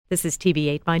This is TV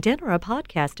Ate My Dinner, a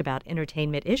podcast about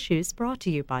entertainment issues brought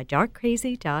to you by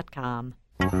darkcrazy.com.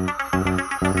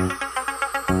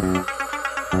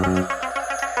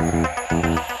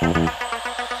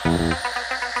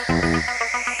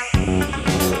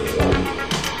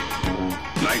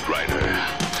 Knight Rider,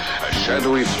 a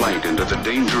shadowy flight into the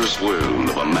dangerous world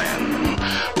of a man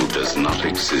who does not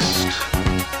exist.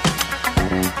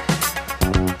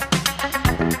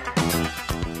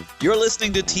 You're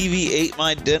listening to TV Ate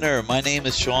My Dinner. My name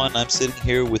is Sean. I'm sitting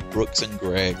here with Brooks and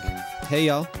Greg. Hey,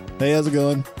 y'all. Hey, how's it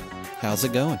going? How's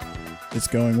it going? It's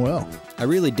going well. I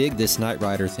really dig this Knight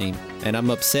Rider theme, and I'm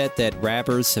upset that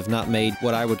rappers have not made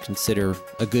what I would consider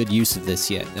a good use of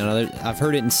this yet. Now, I've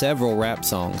heard it in several rap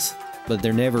songs, but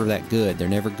they're never that good. They're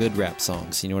never good rap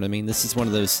songs. You know what I mean? This is one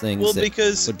of those things. Well, that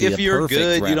because would be if a you're perfect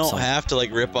good, you rap don't song. have to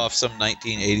rip off some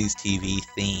 1980s TV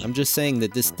theme. I'm just saying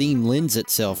that this theme lends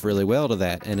itself really well to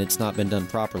that, and it's not been done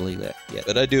properly yet.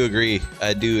 But I do agree.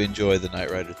 I do enjoy the Knight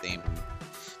Rider theme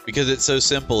because it's so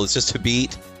simple. It's just a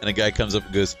beat, and a guy comes up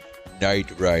and goes,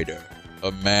 "Knight Rider,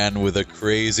 a man with a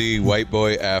crazy white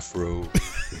boy afro."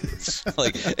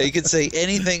 You can say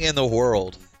anything in the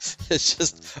world. It's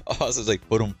just awesome. It's like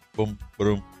boom, boom,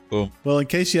 boom, boom. Well, in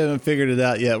case you haven't figured it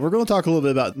out yet, we're going to talk a little bit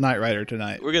about Knight Rider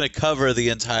tonight. We're going to cover the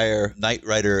entire Knight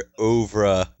Rider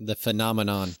oeuvre, The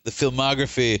phenomenon. the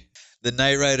filmography, the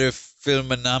Knight Rider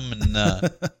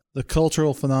phenomena, The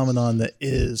cultural phenomenon that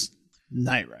is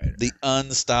Knight Rider. the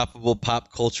unstoppable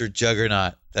pop culture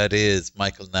juggernaut that is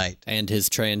Michael Knight. And his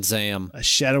Trans Am. A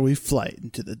shadowy flight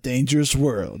into the dangerous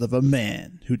world of a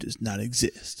man who does not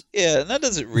exist. Yeah, and that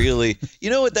doesn't really... You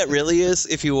know what that really is?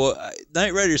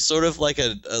 Knight Rider is sort of like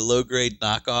a low-grade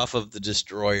knockoff of the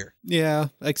Destroyer. Yeah,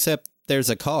 except there's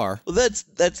a car. Well,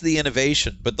 that's the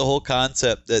innovation, but the whole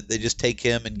concept that they just take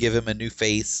him and give him a new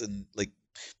face and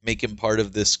make him part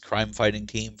of this crime-fighting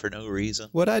team for no reason.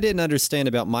 What I didn't understand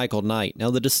about Michael Knight,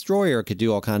 now the Destroyer could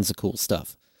do all kinds of cool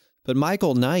stuff, but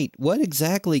Michael Knight, what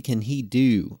exactly can he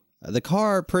do? The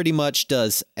car pretty much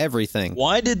does everything.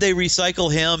 Why did they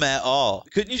recycle him at all?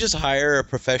 Couldn't you just hire a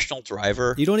professional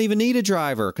driver? You don't even need a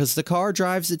driver because the car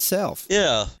drives itself.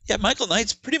 Yeah, Michael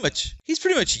Knight's pretty much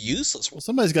useless. Well,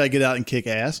 somebody's got to get out and kick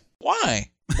ass.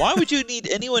 Why? Why would you need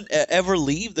anyone ever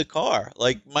leave the car?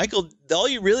 Michael, all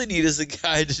you really need is a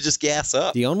guy to just gas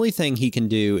up. The only thing he can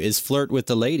do is flirt with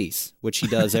the ladies, which he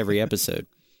does every episode.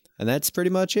 And that's pretty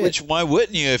much it. Which, why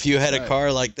wouldn't you if you had Right. a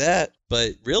car like that?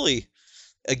 But really,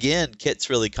 again, Kit's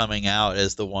really coming out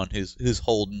as the one who's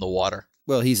holding the water.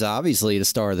 Well, he's obviously the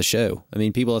star of the show. I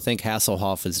mean, people think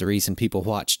Hasselhoff is the reason people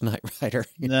watched Knight Rider.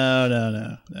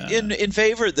 No. In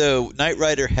favor, though, Knight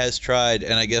Rider has tried,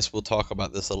 and I guess we'll talk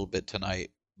about this a little bit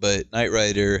tonight, but Knight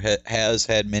Rider has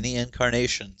had many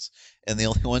incarnations, and the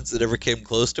only ones that ever came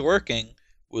close to working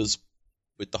was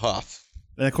with the Hoff.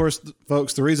 And of course,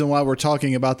 folks, the reason why we're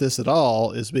talking about this at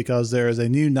all is because there is a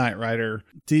new Knight Rider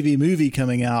TV movie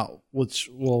coming out, which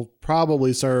will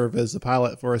probably serve as the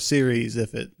pilot for a series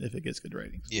if it gets good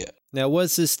ratings. Yeah. Now,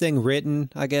 was this thing written,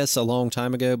 I guess, a long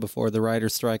time ago before the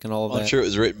writer's strike and all of that? I'm sure it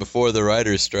was written before the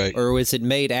writer's strike. Or was it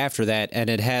made after that and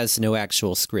it has no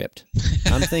actual script?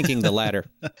 I'm thinking the latter.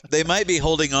 They might be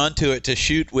holding on to it to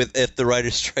shoot with if the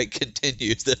writer's strike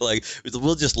continues. They're like,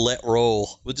 we'll just let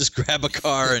roll. We'll just grab a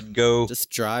car and go. Just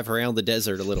drive around the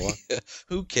desert a little.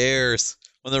 Who cares?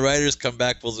 When the writers come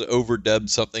back, we'll overdub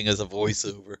something as a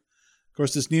voiceover. Of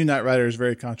course, this new Knight Rider is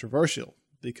very controversial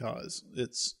because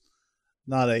it's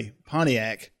not a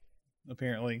Pontiac,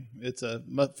 apparently. It's a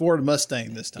Ford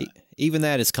Mustang this time. Even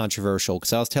that is controversial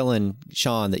because I was telling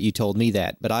Sean that you told me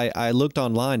that, but I looked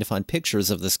online to find pictures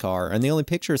of this car, and the only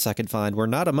pictures I could find were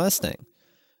not a Mustang.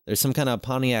 There's some kind of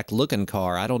Pontiac-looking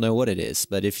car. I don't know what it is,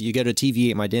 but if you go to TV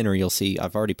Ate My Dinner, you'll see,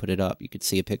 I've already put it up. You could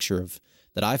see a picture of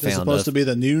that I Is found. it supposed to be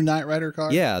the new Knight Rider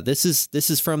car? Yeah, this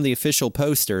is from the official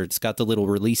poster. It's got the little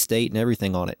release date and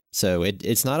everything on it. So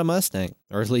it's not a Mustang,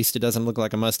 or at least it doesn't look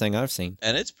like a Mustang I've seen.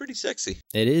 And it's pretty sexy.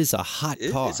 It is a hot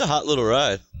car. It's a hot little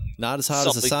ride. Not as hot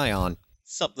as a Scion.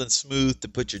 Something smooth to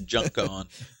put your junk on.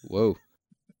 Whoa.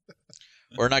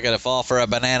 We're not going to fall for a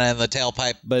banana in the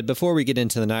tailpipe. But before we get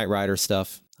into the Knight Rider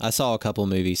stuff, I saw a couple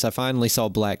movies. I finally saw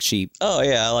Black Sheep, Oh,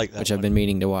 yeah, I like that which one. I've been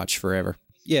meaning to watch forever.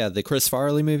 Yeah, the Chris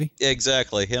Farley movie? Yeah,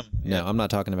 exactly, him. No, I'm not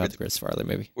talking about the Chris Farley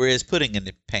movie. Where he's putting in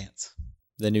the pants.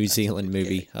 The New Zealand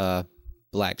movie,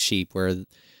 Black Sheep, where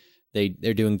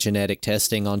they're doing genetic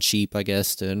testing on sheep, I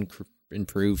guess, to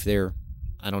improve their,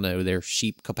 I don't know, their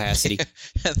sheep capacity.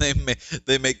 And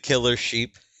they make killer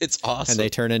sheep. It's awesome. And they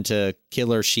turn into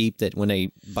killer sheep that when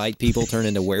they bite people turn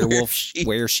into werewolf sheep.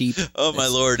 Oh my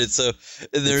lord,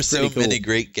 there's so cool. many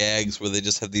great gags where they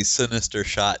just have these sinister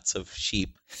shots of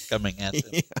sheep coming at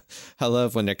them. Yeah. I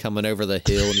love when they're coming over the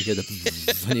hill and you hear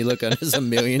the when you look under, there's a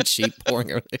million sheep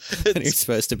pouring over there, and you're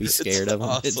supposed to be scared of them.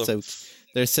 Awesome.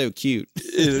 They're so cute.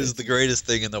 It is the greatest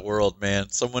thing in the world, man.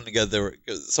 Someone got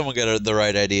the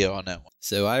right idea on that one.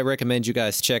 So I recommend you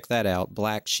guys check that out.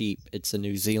 Black Sheep. It's a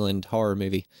New Zealand horror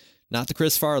movie. Not the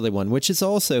Chris Farley one, which is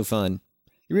also fun.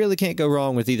 You really can't go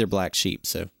wrong with either Black Sheep.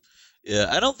 So yeah,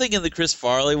 I don't think in the Chris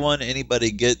Farley one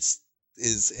anybody gets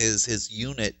his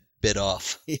unit bit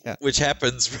off, yeah. which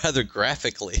happens rather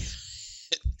graphically.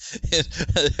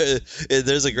 And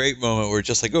there's a great moment where it's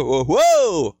just like, oh,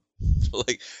 whoa!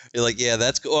 Like you're like, yeah,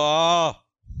 that's cool. Oh!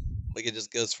 Like it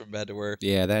just goes from bad to worse.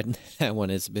 Yeah, that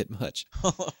one is a bit much.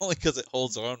 Only because it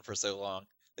holds on for so long.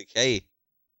 Like, hey,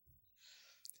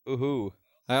 woohoo!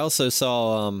 I also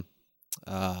saw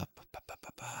I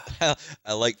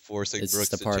like forcing It's Brooks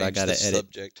the to part change I gotta the edit.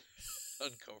 subject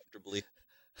uncomfortably.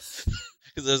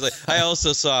 Because there's like, I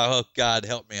also saw. Oh God,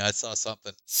 help me! I saw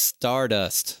something.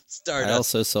 Stardust. I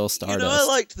also saw Stardust. You know, I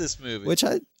liked this movie. Which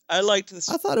I liked this.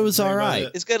 I thought it was all right.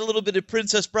 It's got a little bit of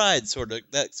Princess Bride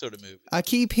that sort of movie. I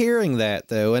keep hearing that,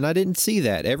 though, and I didn't see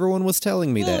that. Everyone was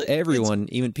telling me that. Everyone,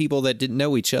 even people that didn't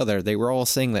know each other, they were all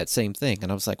saying that same thing.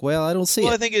 And I was like, well, I don't see it.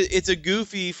 Well, I think it's a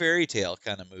goofy fairy tale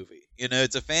kind of movie. You know,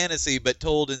 it's a fantasy, but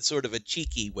told in sort of a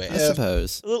cheeky way. I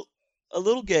suppose. A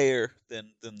little gayer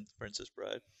than Princess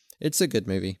Bride. It's a good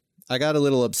movie. I got a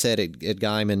little upset at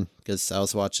Gaiman because I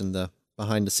was watching the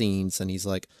behind the scenes, and he's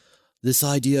like, this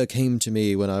idea came to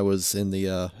me when I was in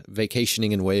the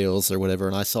vacationing in Wales or whatever,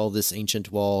 and I saw this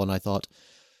ancient wall, and I thought,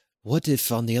 what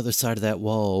if on the other side of that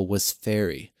wall was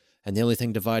fairy, and the only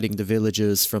thing dividing the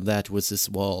villages from that was this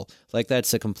wall? Like,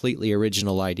 that's a completely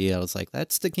original idea. I was like,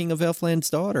 that's the King of Elfland's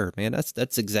daughter, man.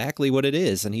 That's exactly what it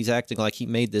is, and he's acting like he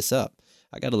made this up.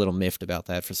 I got a little miffed about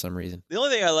that for some reason. The only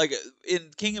thing I like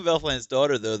in King of Elfland's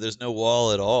daughter, though, there's no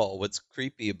wall at all. What's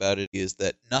creepy about it is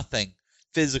that nothing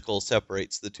physical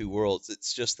separates the two worlds.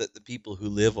 It's just that the people who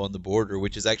live on the border,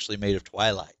 which is actually made of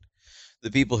twilight,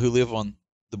 the people who live on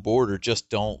the border just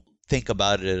don't think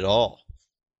about it at all.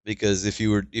 Because if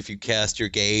you cast your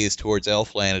gaze towards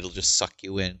Elfland, it'll just suck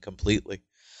you in completely.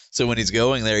 So when he's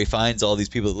going there, he finds all these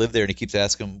people that live there, and he keeps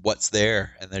asking them what's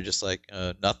there, and they're just like,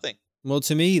 nothing. Well,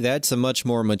 to me, that's a much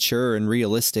more mature and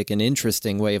realistic and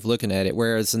interesting way of looking at it.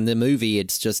 Whereas in the movie,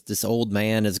 it's just this old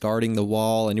man is guarding the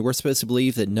wall, and we're supposed to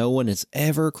believe that no one has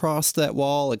ever crossed that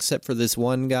wall except for this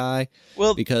one guy.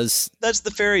 Well, because that's the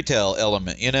fairy tale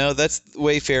element, you know? That's the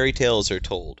way fairy tales are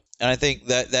told. And I think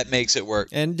that makes it work.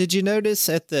 And did you notice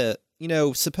at the,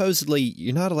 supposedly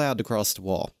you're not allowed to cross the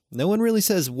wall. No one really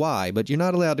says why, but you're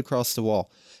not allowed to cross the wall.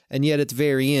 And yet at the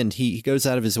very end, he goes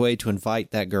out of his way to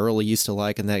invite that girl he used to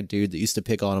like and that dude that used to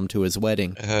pick on him to his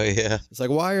wedding. Oh, yeah. It's like,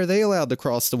 why are they allowed to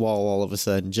cross the wall all of a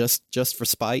sudden? Just for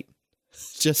spite?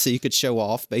 Just so you could show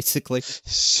off, basically?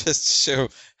 Just show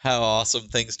how awesome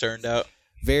things turned out.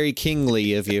 Very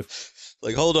kingly of you.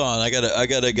 Like, hold on, I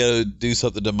gotta go do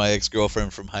something to my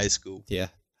ex-girlfriend from high school. Yeah.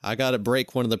 I gotta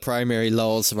break one of the primary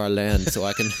laws of our land so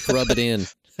I can rub it in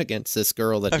against this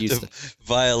girl that used to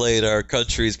violate our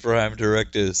country's prime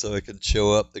directive so I can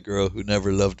show up the girl who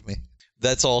never loved me.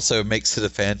 That's also makes it a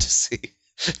fantasy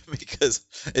because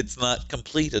it's not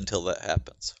complete until that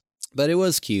happens. But it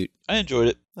was cute. I enjoyed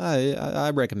it.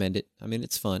 I recommend it. I mean,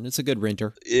 it's fun. It's a good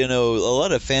renter. You know, a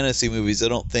lot of fantasy movies I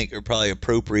don't think are probably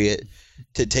appropriate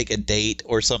to take a date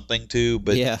or something to,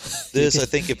 but yeah. This I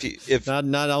think if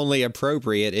not only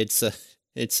appropriate,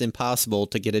 it's impossible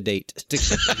to get a date to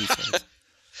get these things.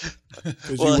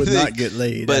 Because you would not get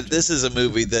laid. But this is a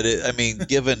movie that,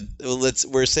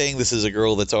 we're saying this is a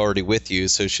girl that's already with you,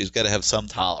 so she's got to have some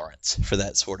tolerance for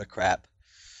that sort of crap.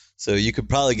 So you could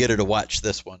probably get her to watch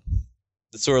this one.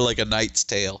 It's sort of like A Knight's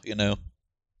Tale, you know?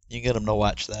 You can get them to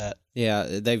watch that. Yeah,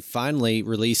 they've finally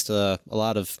released a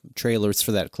lot of trailers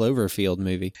for that Cloverfield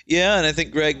movie. Yeah, and I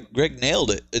think Greg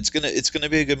nailed it. It's gonna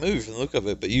be a good movie from the look of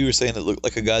it, but you were saying it looked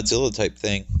like a Godzilla type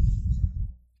thing.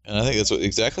 And I think that's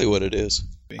exactly what it is.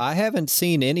 I haven't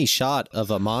seen any shot of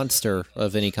a monster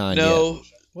of any kind yet. No.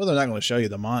 Well, they're not going to show you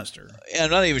the monster. I'm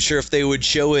not even sure if they would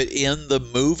show it in the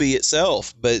movie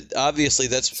itself, but obviously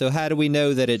that's... So how do we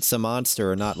know that it's a monster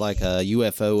or not like a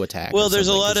UFO attack? Well, there's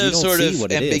a lot of sort of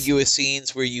ambiguous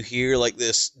scenes where you hear like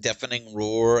this deafening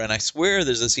roar, and I swear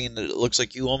there's a scene that it looks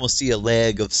like you almost see a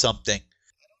leg of something.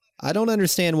 I don't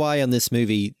understand why on this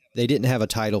movie they didn't have a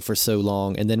title for so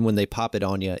long, and then when they pop it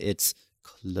on you, it's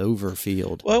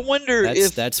Cloverfield. Well, I wonder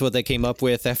That's what they came up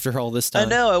with after all this time. I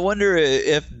know. I wonder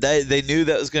if they knew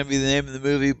that was going to be the name of the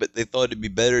movie, but they thought it'd be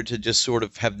better to just sort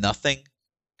of have nothing,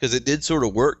 because it did sort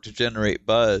of work to generate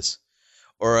buzz.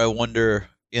 Or I wonder,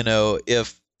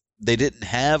 if they didn't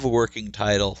have a working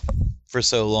title for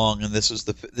so long, and this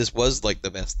was like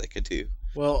the best they could do.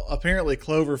 Well, apparently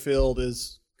Cloverfield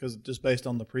is, because just based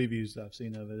on the previews I've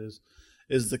seen of it,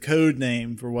 is the code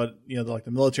name for what, like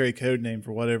the military code name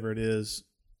for whatever it is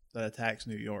that attacks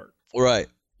New York. Right.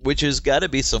 Which has got to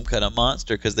be some kind of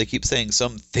monster, because they keep saying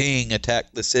something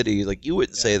attacked the city. Like, you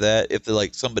wouldn't say that if they're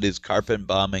like somebody's carpet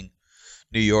bombing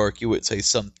New York. You wouldn't say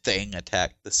something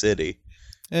attacked the city.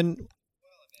 And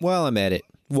while I'm at it,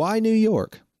 why New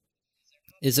York?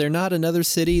 Is there not another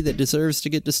city that deserves to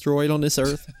get destroyed on this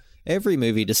earth? Every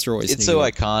movie destroys It's New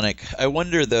York. so iconic. I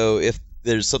wonder, though, if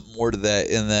there's something more to that,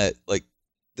 in that, like,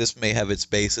 this may have its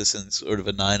basis in sort of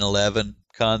a 9/11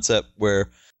 concept where,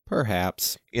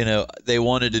 Perhaps. they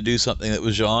wanted to do something that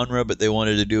was genre, but they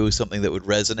wanted to do something that would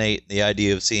resonate. The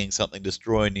idea of seeing something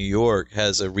destroy New York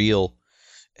has a real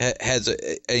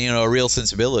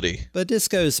sensibility. But this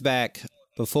goes back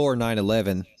before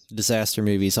 9/11. Disaster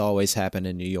movies always happen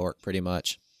in New York, pretty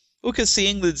much. Well, because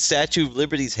seeing the Statue of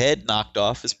Liberty's head knocked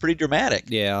off is pretty dramatic.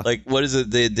 Yeah. Like, what is it,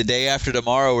 the Day After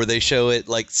Tomorrow, where they show it,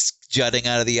 like, jutting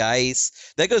out of the ice?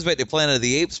 That goes back to Planet of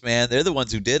the Apes, man. They're the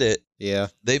ones who did it. Yeah.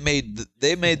 They made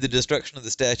the destruction of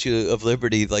the Statue of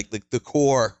Liberty, like, the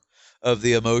core of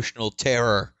the emotional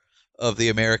terror of the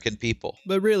American people.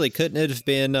 But really, couldn't it have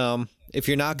been, if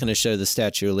you're not going to show the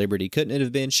Statue of Liberty, couldn't it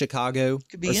have been Chicago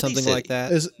Could be or any something city. like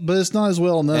that? But it's not as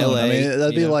well known. LA, I mean,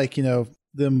 that'd be you know. like,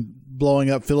 them blowing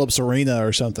up Phillips Arena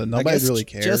or something. I Nobody guess really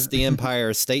cares. just the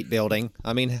Empire State Building.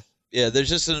 I mean, Yeah, there's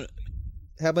just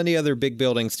how many other big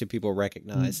buildings do people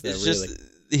recognize? That it's really? just,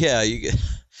 yeah,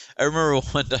 I remember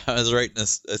one time I was writing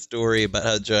a story about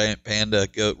how giant panda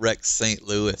wrecks St.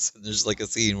 Louis, and there's like a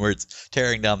scene where it's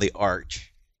tearing down the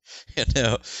arch.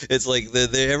 It's like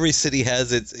every city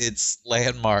has its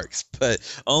landmarks, but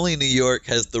only New York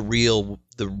has the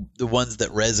ones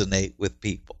that resonate with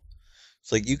people.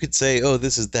 It's like you could say, oh,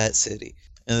 this is that city.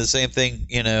 And the same thing,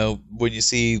 when you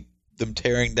see them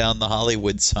tearing down the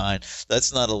Hollywood sign,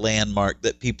 that's not a landmark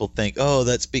that people think, oh,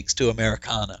 that speaks to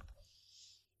Americana.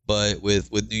 But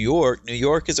with New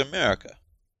York is America.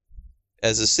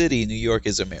 As a city, New York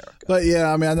is America. But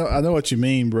yeah, I mean, I know what you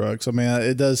mean, Brooks. I mean,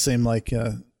 it does seem like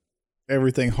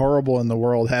everything horrible in the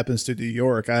world happens to New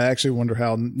York. I actually wonder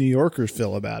how New Yorkers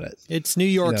feel about it. It's New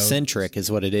York centric is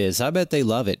what it is. I bet they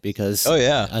love it because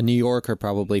a New Yorker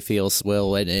probably feels,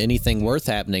 well, anything worth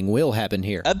happening will happen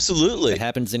here. Absolutely. If it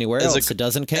happens anywhere else, it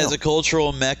doesn't count. As a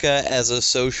cultural mecca, as a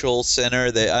social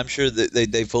center, I'm sure that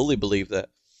they fully believe that.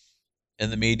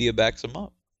 And the media backs them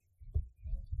up.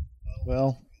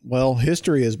 Well,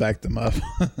 history has backed them up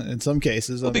in some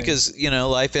cases. Because,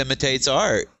 life imitates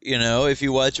art. If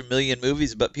you watch a million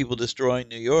movies about people destroying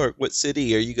New York, what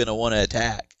city are you going to want to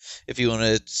attack if you want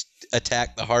to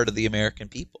attack the heart of the American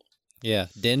people? Yeah.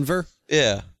 Denver?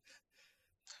 Yeah.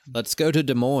 Let's go to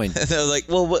Des Moines. And they're like,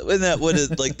 well, when that would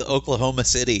have, like the Oklahoma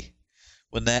City,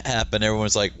 when that happened,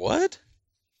 everyone's like, what?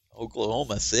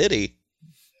 Oklahoma City?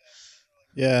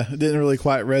 Yeah, it didn't really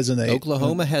quite resonate.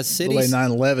 Oklahoma has cities. The way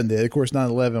 9/11 did. Of course,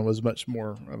 9/11 was much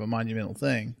more of a monumental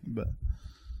thing. But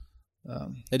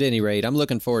at any rate, I'm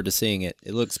looking forward to seeing it.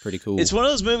 It looks pretty cool. It's one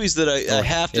of those movies that I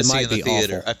have to see in the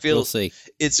theater. Awful. I feel we'll see.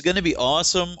 It's going to be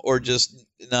awesome or just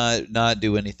not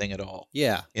do anything at all.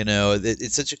 Yeah.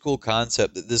 It's such a cool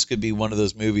concept that this could be one of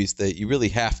those movies that you really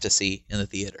have to see in the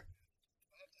theater.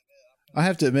 I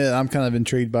have to admit, I'm kind of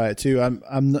intrigued by it too.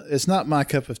 It's not my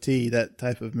cup of tea, that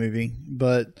type of movie,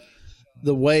 but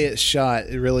the way it's shot,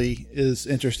 it really is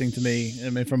interesting to me. I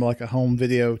mean, from like a home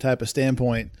video type of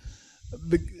standpoint,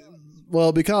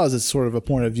 because it's sort of a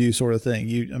point of view sort of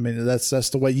thing. That's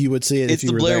the way you would see it. It's if you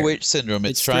the were Blair there. Witch syndrome.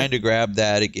 It's trying to grab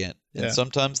that again, and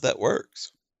sometimes that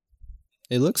works.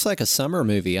 It looks like a summer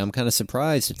movie. I'm kind of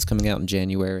surprised it's coming out in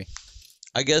January.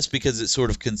 I guess because it's sort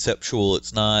of conceptual.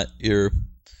 It's not your.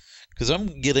 Because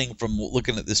I'm getting from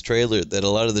looking at this trailer that a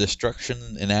lot of the destruction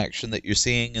and action that you're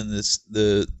seeing in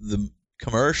the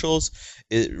commercials,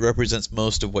 it represents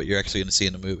most of what you're actually going to see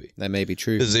in the movie. That may be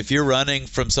true. Because if you're running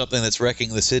from something that's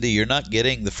wrecking the city, you're not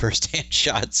getting the first-hand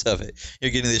shots of it. You're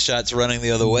getting the shots running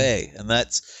the other way,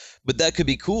 but that could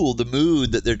be cool. The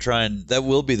mood that they're trying, that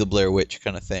will be the Blair Witch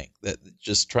kind of thing. That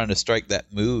just trying to strike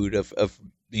that mood of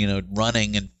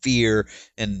running and fear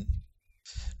and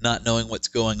not knowing what's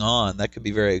going on. That could be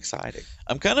very exciting.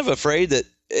 I'm kind of afraid that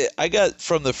I got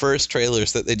from the first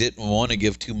trailers that they didn't want to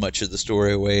give too much of the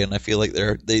story away, and I feel like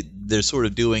they're sort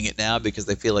of doing it now because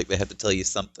they feel like they have to tell you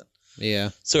something. Yeah.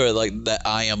 Sort of like that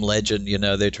I Am Legend,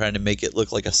 they're trying to make it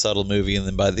look like a subtle movie, and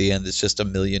then by the end it's just a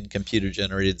million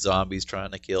computer-generated zombies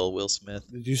trying to kill Will Smith.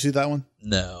 Did you see that one?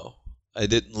 No. I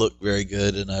didn't look very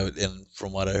good, and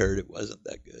from what I heard, it wasn't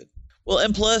that good. Well,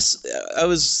 and plus, I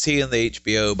was seeing the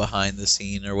HBO behind the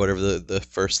scene or whatever, the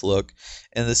first look,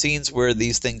 and the scenes where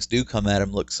these things do come at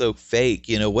him look so fake.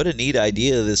 What a neat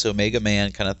idea, this Omega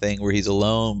Man kind of thing where he's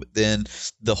alone, but then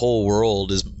the whole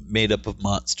world is made up of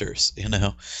monsters,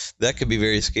 That could be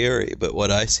very scary, but what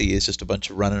I see is just a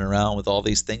bunch of running around with all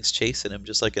these things chasing him,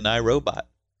 just like an iRobot.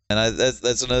 And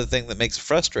that's another thing that makes it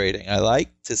frustrating. I like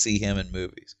to see him in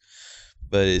movies,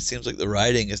 but it seems like the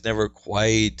writing is never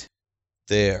quite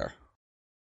there.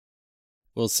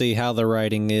 We'll see how the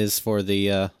writing is for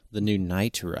the new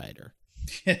Knight Rider.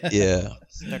 Yeah.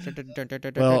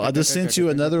 Well, I just sent you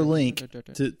another link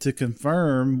to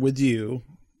confirm with you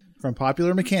from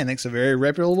Popular Mechanics, a very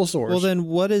reputable source. Well, then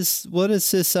what is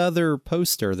this other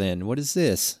poster then? What is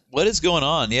this? What is going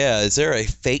on? Yeah, is there a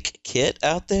fake kit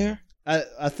out there?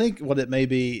 I think what it may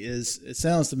be is, it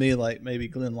sounds to me like maybe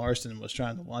Glenn Larson was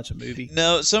trying to launch a movie.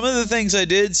 No, some of the things I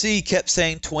did see kept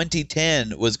saying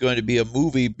 2010 was going to be a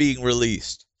movie being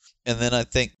released. And then I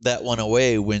think that went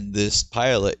away when this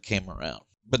pilot came around.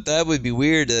 But that would be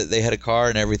weird that they had a car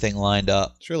and everything lined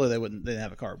up. Surely they didn't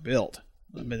have a car built.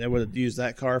 I mean, they would have used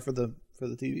that car for the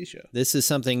TV show. This is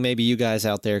something maybe you guys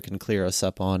out there can clear us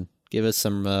up on. Give us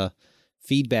some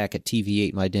feedback at TV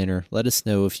Ate My Dinner. Let us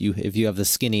know if you have the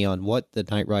skinny on what the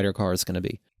Knight Rider car is going to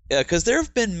be. Yeah, because there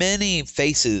have been many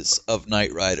faces of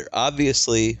Knight Rider.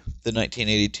 Obviously, the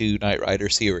 1982 Knight Rider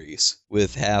series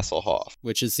with Hasselhoff,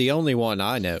 which is the only one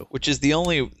I know. Which is the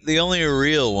only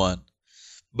real one.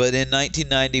 But in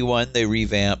 1991, they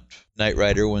revamped Knight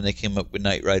Rider when they came up with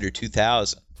Knight Rider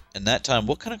 2000. And that time,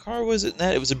 what kind of car was it in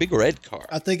that? It was a big red car.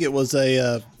 I think it was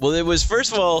a... Well, it was,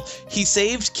 first of all, he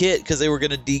saved Kit because they were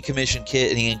going to decommission Kit,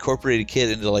 and he incorporated Kit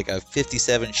into like a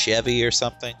 57 Chevy or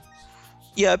something.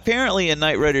 Yeah, apparently in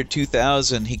Knight Rider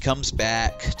 2000, he comes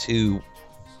back to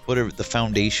whatever, the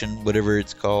Foundation, whatever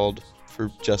it's called, for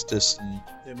justice and...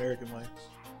 The American way.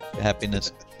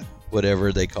 Happiness,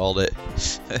 whatever they called it.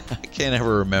 I can't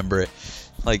ever remember it.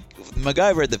 Like,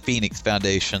 MacGyver had the Phoenix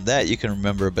Foundation, that you can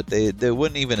remember, but there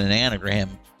wasn't even an anagram.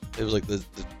 It was like the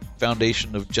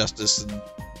Foundation of Justice and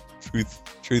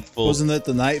Truthful. Wasn't it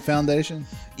the Knight Foundation?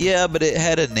 Yeah, but it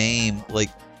had a name, but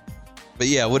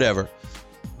yeah, whatever.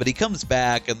 But he comes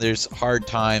back, and there's hard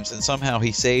times, and somehow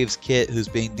he saves Kit, who's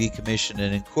being decommissioned,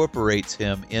 and incorporates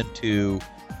him into,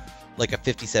 like, a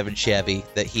 57 Chevy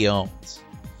that he owns.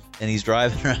 And he's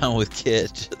driving around with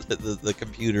Kit, the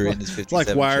computer in his 57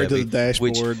 like wired Chevy, to the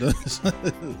dashboard.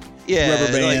 Yeah,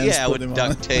 rubber bands, with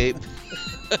duct tape,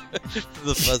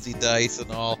 the fuzzy dice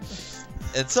and all.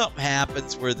 And something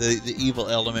happens where the evil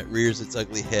element rears its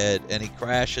ugly head, and he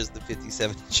crashes the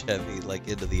 57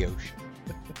 Chevy into the ocean.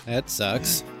 That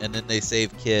sucks. And then they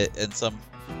save Kit, and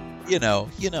you know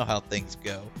how things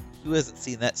go. Who hasn't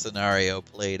seen that scenario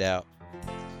played out?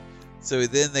 So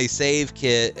then they save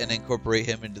Kit and incorporate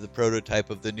him into the prototype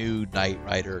of the new Knight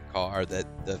Rider car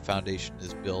that the Foundation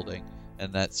is building.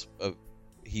 And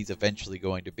he's eventually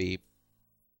going to be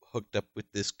hooked up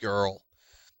with this girl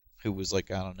who was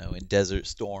in Desert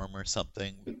Storm or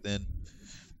something. But then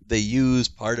they use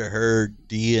part of her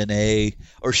DNA,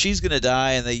 or she's going to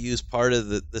die, and they use part of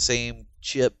the same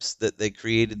chips that they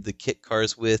created the Kit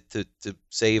cars with to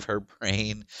save her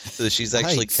brain, so that she's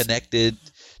actually connected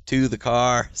to the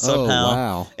car somehow. Oh,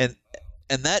 wow.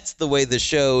 And that's the way the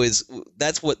show is.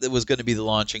 That's what was going to be the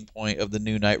launching point of the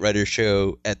new Knight Rider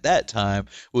show at that time,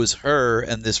 was her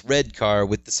and this red car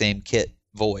with the same Kit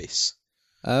voice.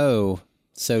 Oh,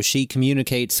 so she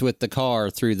communicates with the car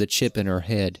through the chip in her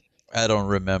head. I don't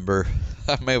remember.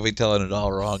 I may be telling it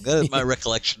all wrong. That is my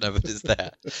recollection of it, is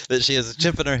that she has a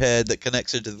chip in her head that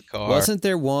connects her to the car. Wasn't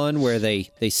there one where they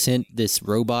sent this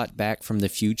robot back from the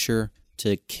future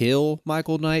to kill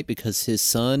Michael Knight because his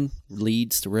son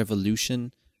leads the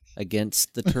revolution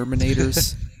against the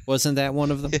Terminators? Wasn't that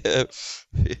one of them?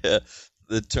 Yeah.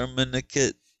 The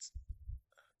Terminator.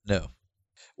 No.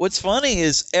 What's funny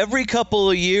is every couple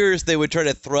of years they would try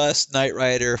to thrust Knight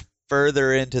Rider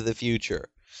further into the future.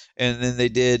 And then they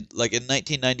did, in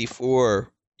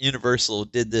 1994, Universal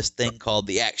did this thing called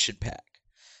the Action Pack.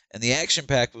 And the Action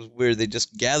Pack was where they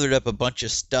just gathered up a bunch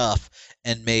of stuff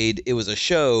and it was a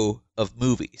show of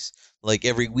movies. Like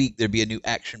every week there'd be a new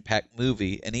Action Pack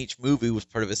movie, and each movie was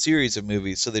part of a series of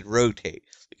movies, so they'd rotate.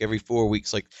 Like every 4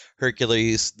 weeks, like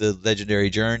Hercules, The Legendary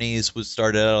Journeys was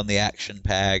started out on the Action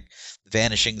Pack.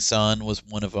 Vanishing Sun was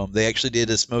one of them. They actually did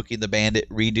a Smokey and the Bandit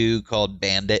redo called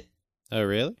Bandit. Oh,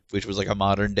 really? Which was like a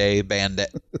modern day Bandit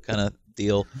kind of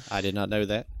deal. I did not know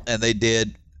that. And they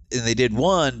did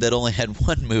one that only had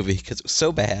one movie because it was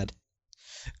so bad,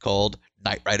 called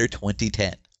Knight Rider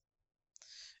 2010.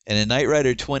 And in Knight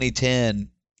Rider 2010,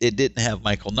 it didn't have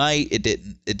Michael Knight. It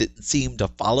didn't seem to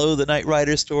follow the Knight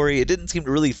Rider story. It didn't seem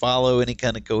to really follow any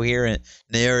kind of coherent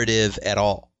narrative at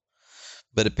all.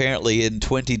 But apparently in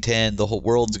 2010, the whole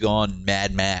world's gone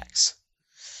Mad Max.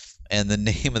 And the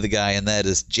name of the guy in that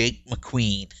is Jake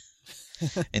McQueen.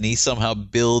 And he somehow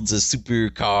builds a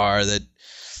supercar that,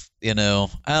 you know,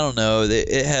 I don't know.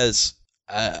 It has,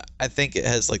 I think it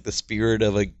has like the spirit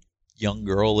of a young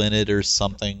girl in it or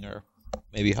something, or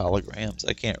maybe holograms.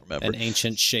 I can't remember. An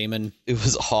ancient shaman. It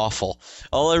was awful.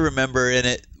 All I remember in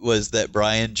it was that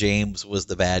Brian James was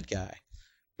the bad guy.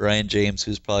 Brian James,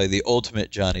 who's probably the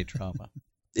ultimate Johnny Drama.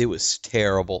 It was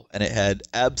terrible, and it had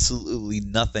absolutely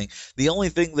nothing. The only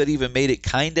thing that even made it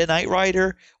kind of Knight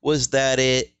Rider was that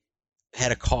it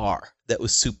had a car that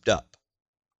was souped up.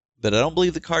 But I don't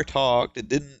believe the car talked.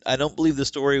 I don't believe the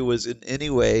story was in any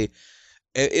way.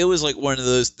 It was like one of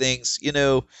those things, you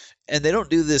know, and they don't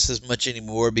do this as much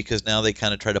anymore because now they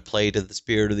kind of try to play to the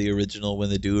spirit of the original when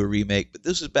they do a remake. But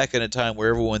this was back in a time where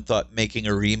everyone thought making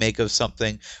a remake of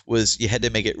something was you had to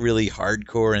make it really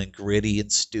hardcore and gritty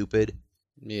and stupid.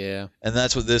 Yeah. And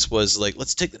that's what this was like.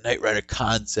 Let's take the Knight Rider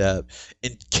concept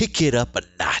and kick it up a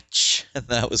notch. And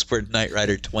that was where Knight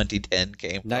Rider 2010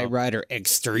 came from. Knight Rider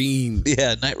Extreme.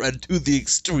 Yeah, Knight Rider to the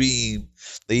extreme.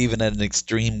 They even had an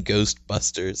Extreme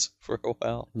Ghostbusters for a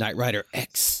while. Knight Rider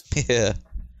X. Yeah.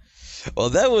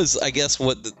 Well, that was, I guess,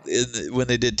 when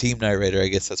they did Team Knight Rider, I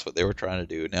guess that's what they were trying to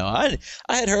do. Now, I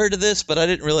had heard of this, but I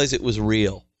didn't realize it was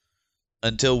real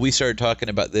until we started talking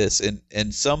about this,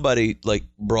 and somebody like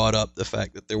brought up the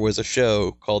fact that there was a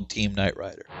show called Team Knight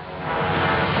Rider.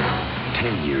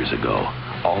 10 years ago,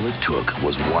 all it took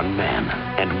was one man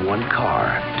and one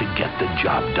car to get the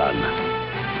job done.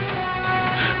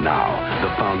 Now, the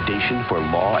Foundation for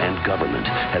Law and Government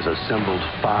has assembled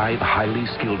 5 highly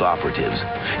skilled operatives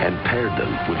and paired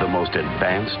them with the most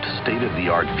advanced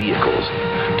state-of-the-art vehicles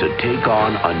to take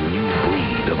on a new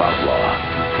breed of outlaw.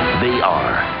 They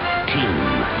are Team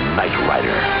Knight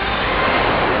Rider.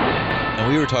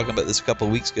 And we were talking about this a couple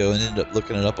of weeks ago and ended up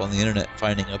looking it up on the internet,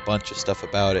 finding a bunch of stuff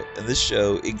about it. And this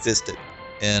show existed.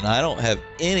 And I don't have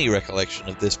any recollection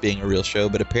of this being a real show,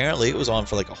 but apparently it was on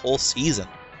for like a whole season.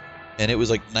 And it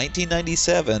was like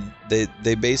 1997.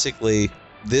 They basically,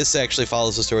 this actually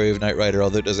follows the story of Knight Rider,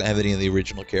 although it doesn't have any of the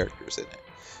original characters in it.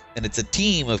 And it's a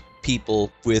team of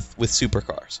people with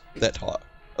supercars that talk,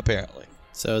 apparently.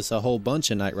 So it's a whole bunch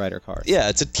of Knight Rider cars. Yeah,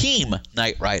 it's a team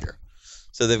Knight Rider.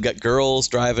 So they've got girls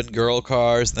driving girl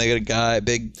cars, and they got a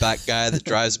big black guy that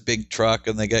drives a big truck,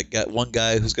 and they got one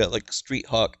guy who's got like a Street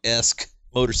Hawk-esque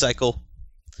motorcycle.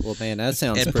 Well, man, that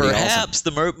sounds and pretty awesome. And perhaps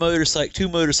the two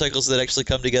motorcycles that actually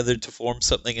come together to form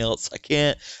something else.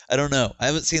 I don't know. I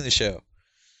haven't seen the show.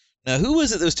 Now, who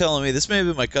was it that was telling me? This may have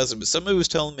been my cousin, but somebody was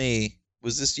telling me,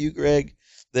 was this you, Greg?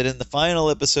 That in the final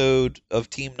episode of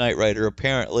Team Knight Rider,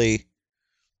 apparently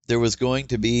there was going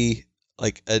to be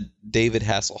like a David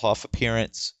Hasselhoff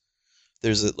appearance.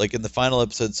 There's like in the final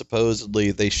episode,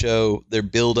 supposedly they show their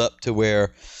build up to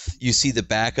where you see the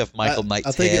back of Michael Knight's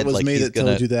head. I think it was like me that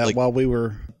told you that while we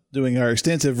were doing our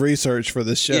extensive research for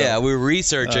this show. Yeah, we were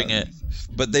researching it,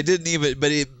 but they didn't even.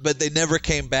 But they never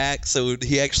came back, so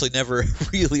he actually never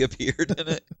really appeared in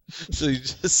it. So you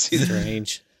just see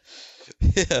strange.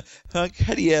 Yeah,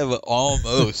 how do you have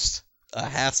almost a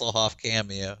Hasselhoff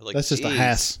cameo? Like, that's just a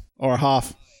Hass or a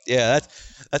Hoff. Yeah,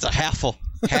 that's a half a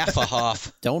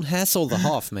Hoff. Don't hassle the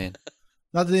Hoff, man.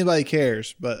 Not that anybody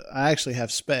cares, but I actually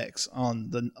have specs on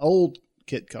the old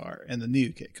kit car and the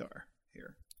new kit car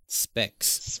here.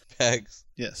 Specs.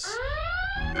 Yes.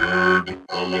 Nerd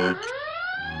alert.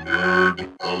 Nerd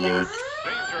alert.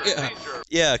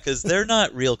 Yeah, because they're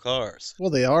not real cars.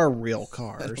 Well, they are real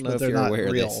cars, but they're not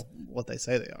real what they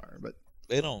say they are. But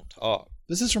they don't talk.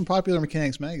 This is from Popular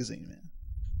Mechanics magazine, man.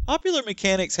 Popular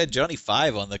Mechanics had Johnny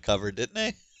 5 on the cover, didn't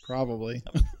they? Probably.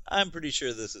 I'm pretty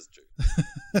sure this is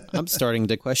true. I'm starting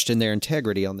to question their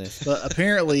integrity on this. But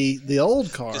apparently the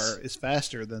old car is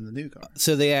faster than the new car.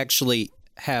 So they actually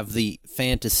have the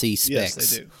fantasy specs.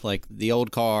 Yes, they do. Like the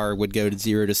old car would go to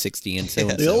 0 to 60 and so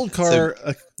on. The old car...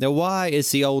 now, why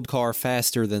is the old car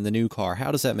faster than the new car?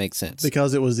 How does that make sense?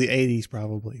 Because it was the 80s,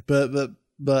 probably.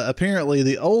 But apparently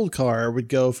the old car would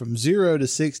go from 0 to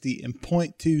 60 in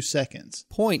 0.2 seconds.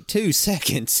 0.2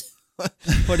 seconds?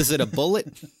 What is it, a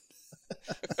bullet?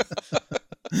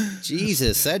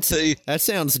 Jesus, that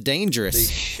sounds dangerous.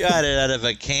 They shot it out of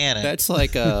a cannon. That's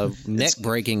like a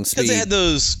neck-breaking speed.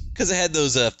 Because Because it had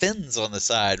those fins on the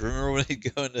side. Remember when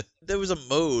he'd go into... There was a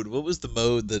mode. What was the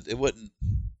mode that it wasn't...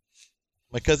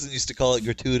 My cousin used to call it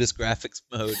gratuitous graphics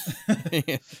mode.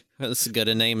 That's as good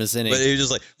a name as any. But he was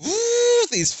just like, woo,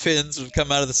 these fins would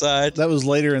come out of the side. That was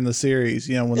later in the series,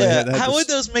 when they had how would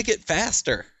those make it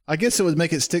faster? I guess it would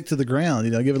make it stick to the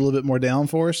ground, give it a little bit more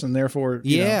downforce, and therefore,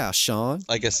 Sean.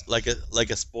 Like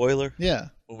a spoiler. Yeah.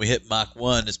 When we hit Mach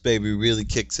 1, this baby really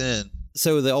kicks in.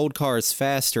 So the old car is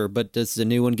faster, but does the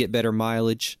new one get better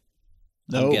mileage?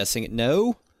 No. I'm guessing it.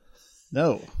 No.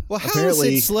 No. Well, how is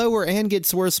it slower and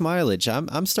gets worse mileage?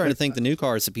 I'm starting to think the new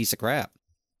car is a piece of crap.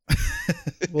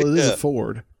 Well, it is a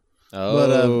Ford.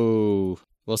 Oh,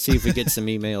 we'll see if we get some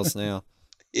emails now.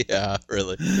 Yeah,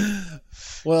 really.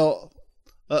 Well,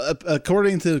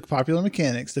 according to Popular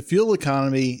Mechanics, the fuel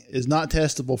economy is not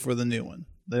testable for the new one.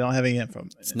 They don't have any info.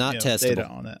 It's not testable. Data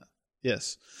on that.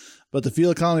 Yes. But the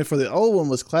fuel economy for the old one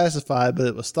was classified, but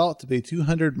it was thought to be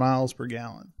 200 miles per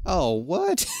gallon. Oh,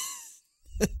 what?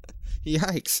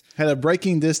 Yikes. Had a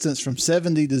braking distance from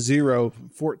 70 to 0,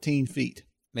 14 feet.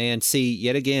 Man, see,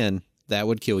 yet again, that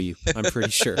would kill you. I'm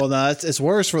pretty sure. Well, no, it's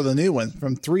worse for the new one,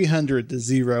 from 300 to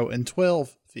 0 and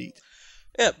 12 feet.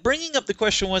 Yeah, bringing up the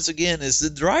question once again, is the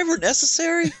driver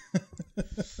necessary?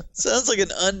 Sounds like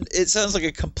it sounds like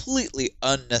a completely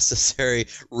unnecessary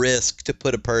risk to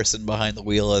put a person behind the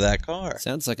wheel of that car.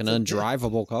 Sounds like an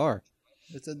undrivable car.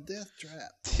 It's a death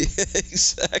trap. Yeah,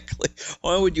 exactly.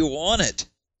 Why would you want it?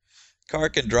 Car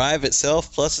can drive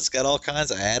itself, plus it's got all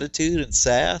kinds of attitude and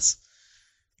sass.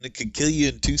 And it could kill you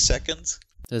in 2 seconds.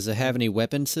 Does it have any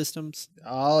weapon systems?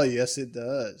 Oh, yes, it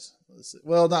does.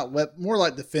 Well, not more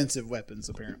like defensive weapons,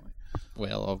 apparently.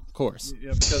 Well, of course.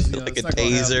 Yeah, because, like a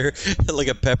taser, like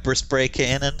a pepper spray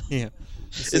cannon. Yeah.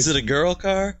 Is it a girl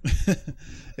car?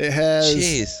 It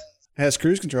has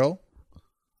cruise control.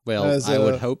 Well, I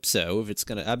would hope so. If it's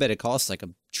gonna, I bet it costs like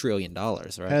 $1 trillion, right?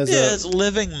 It's a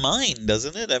living mind,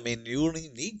 doesn't it? I mean, you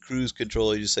only need cruise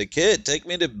control. You just say, "Kid, take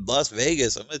me to Las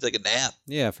Vegas. I'm gonna take a nap."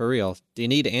 Yeah, for real. Do you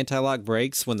need anti-lock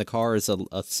brakes when the car is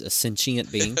a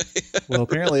sentient being? Well,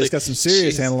 apparently it's got some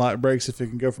serious anti-lock brakes if it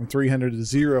can go from 300 to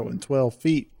 0 in 12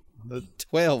 feet.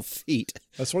 12 feet.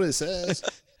 That's what it says.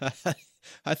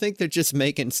 I think they're just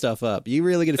making stuff up. You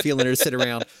really get a feeling they're sitting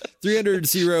around 300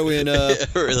 0 in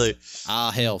really?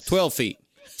 Hell, 12 feet.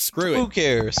 Screw it. Who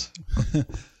cares?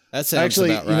 That sounds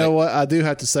Actually, about right. You know what? I do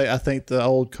have to say I think the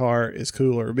old car is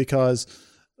cooler because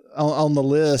on the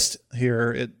list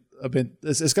here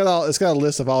it's got a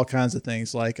list of all kinds of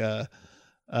things like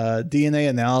DNA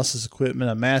analysis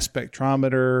equipment, a mass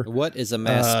spectrometer. What is a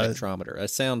mass spectrometer? That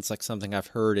sounds like something I've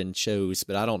heard in shows,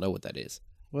 but I don't know what that is.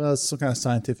 Well, it's some kind of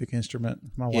scientific instrument.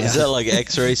 My wife. Is that like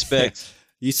X-ray specs?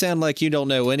 You sound like you don't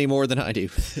know any more than I do.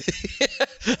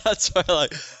 That's why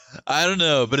I don't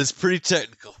know, but it's pretty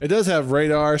technical. It does have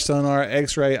radar, sonar,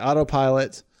 X-ray,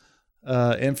 autopilot,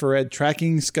 infrared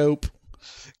tracking scope,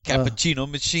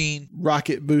 cappuccino machine,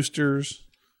 rocket boosters.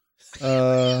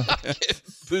 Rocket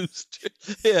booster.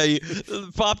 Yeah,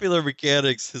 Popular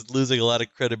Mechanics is losing a lot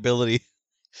of credibility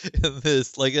in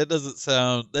this. Like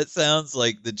that sounds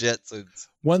like the Jetsons.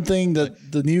 One thing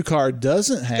that the new car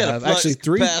doesn't have, actually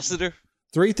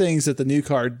three things that the new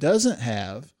car doesn't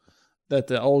have that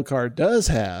the old car does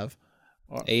have.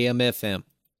 AM FM.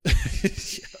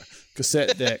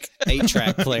 Cassette deck.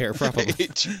 8-track player, probably.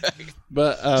 8-track.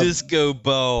 But disco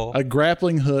ball. A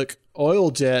grappling hook,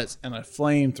 oil jets, and a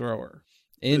flamethrower.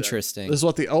 Interesting. This is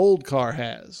what the old car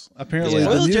has. Apparently,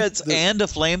 oil jets and a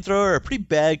flamethrower are a pretty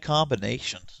bad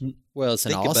combination. Well, it's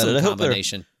an awesome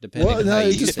combination, depending on how you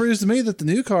it just proves to me that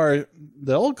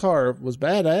the old car was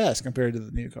badass compared to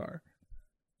the new car.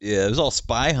 Yeah, it was all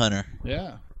Spy Hunter.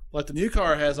 Yeah. Like the new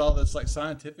car has all this like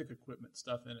scientific equipment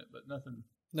stuff in it, but nothing.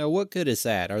 No, what good is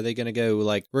that? Are they going to go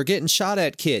like, we're getting shot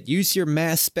at, kid. Use your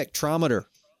mass spectrometer.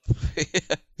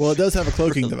 Well, it does have a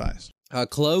cloaking device. A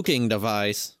cloaking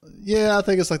device? Yeah, I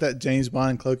think it's like that James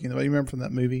Bond cloaking device. You remember from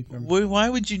that movie? Why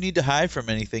would you need to hide from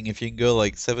anything if you can go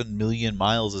like 7 million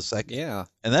miles a second? Yeah.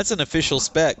 And that's an official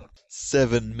spec.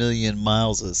 7 million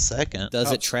miles a second.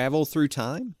 Does it travel through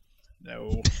time?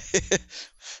 No.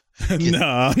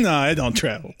 No, I don't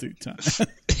travel through time.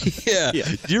 Yeah,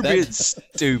 you're being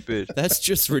stupid. That's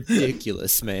just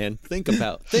ridiculous, man. Think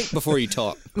before you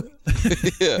talk.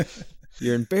 Yeah.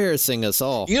 You're embarrassing us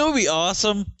all. You know what would be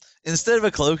awesome? Instead of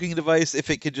a cloaking device,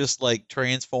 if it could just like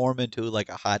transform into like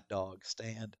a hot dog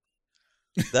stand.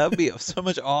 That would be so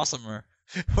much awesomer.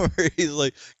 Where he's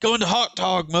like, go into hot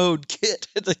dog mode, kid.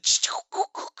 It's like,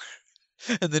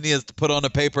 and then he has to put on a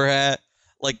paper hat.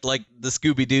 Like the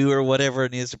Scooby-Doo or whatever,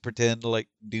 and he has to pretend to like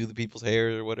do the people's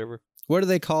hair or whatever. What do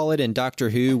they call it in Doctor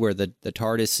Who where the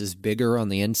TARDIS is bigger on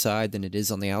the inside than it is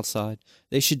on the outside?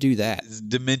 They should do that. It's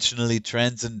dimensionally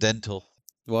transcendental.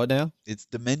 What now? It's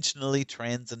dimensionally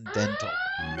transcendental.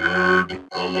 Nerd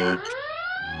alert.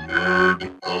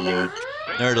 Nerd alert.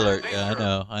 Nerd alert.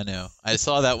 Yeah, I know. I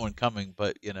saw that one coming,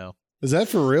 but, you know. Is that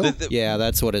for real? Yeah,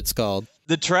 that's what it's called.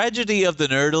 The tragedy of the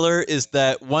nerd alert is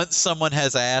that once someone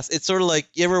has asked, it's sort of like,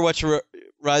 you ever watch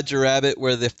Roger Rabbit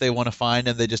where if they want to find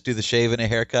him, they just do the shave and a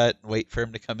haircut and wait for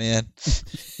him to come in?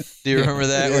 Do you remember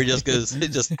that? Where he just goes,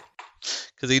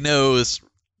 because he knows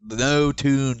no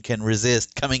tune can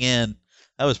resist coming in.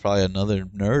 That was probably another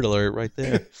nerd alert right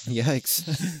there.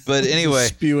 Yikes. But anyway,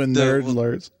 spewing nerd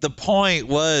alerts. The point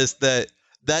was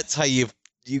that's how you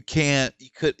can't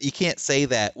say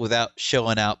that without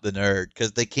showing out the nerd,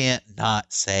 because they can't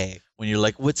not say when you're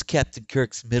like, what's Captain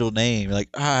Kirk's middle name? You're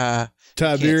like,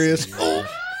 Tiberius.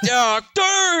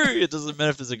 Doctor! It doesn't matter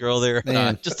if there's a girl there or Man.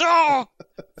 not. Just We're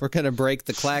going to break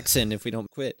the klaxon if we don't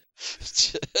quit.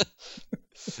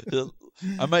 we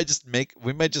might just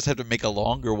have to make a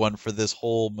longer one for this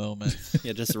whole moment.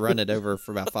 Yeah, just run it over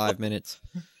for about 5 minutes.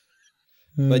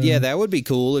 But yeah, that would be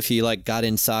cool if you like got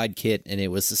inside Kit and it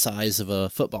was the size of a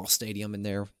football stadium in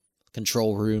there,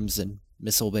 control rooms and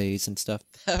missile bays and stuff.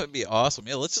 That would be awesome.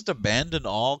 Yeah, let's just abandon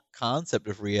all concept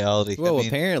of reality. Well,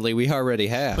 apparently we already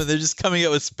have. When they're just coming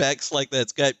up with specs like that,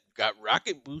 it's got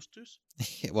rocket boosters.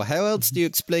 Well, how else do you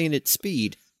explain its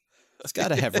speed? It's got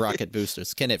to have rocket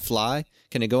boosters. Can it fly?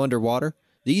 Can it go underwater?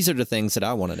 These are the things that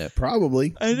I want to know.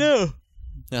 Probably. I know.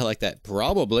 I like that.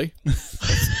 Probably.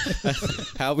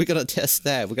 How are we going to test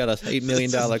that? We got an $8 million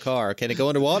car. Can it go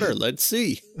underwater? Let's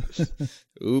see.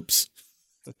 Oops.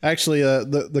 Actually,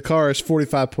 the car is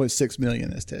 45.6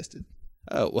 million as tested.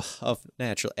 Oh, well,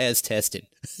 natural as tested.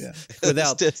 Yeah.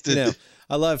 Without tested.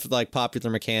 I love like Popular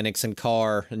Mechanics and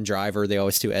Car and Driver. They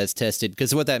always do as tested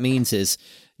because what that means is,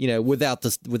 without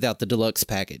the deluxe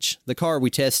package, the car we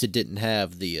tested didn't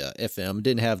have the FM,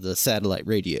 didn't have the satellite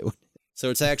radio. So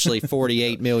it's actually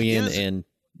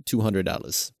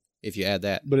 $48,200,000 if you add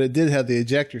that. But it did have the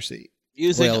ejector seat.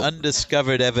 Using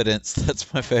undiscovered evidence.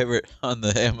 That's my favorite on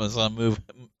the Amazon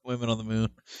Women on the Moon.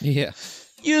 Yeah.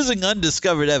 Using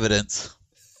undiscovered evidence,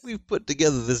 we've put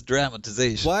together this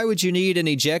dramatization. Why would you need an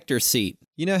ejector seat?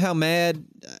 You know how mad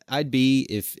I'd be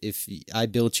if I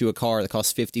built you a car that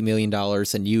cost $50 million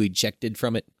and you ejected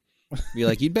from it? Be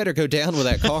like, you'd better go down with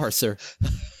that car, sir.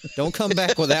 Don't come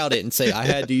back without it and say, I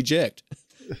had to eject.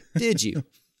 Did you?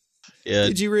 Yeah.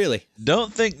 Did you really?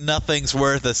 Don't think nothing's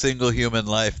worth a single human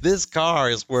life. This car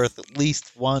is worth at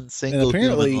least one single And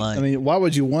apparently, human life. I mean, why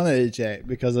would you want to eject?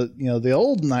 Because, the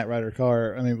old Knight Rider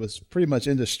car, was pretty much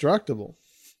indestructible.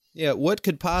 Yeah, what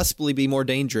could possibly be more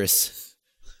dangerous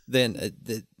than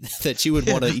that you would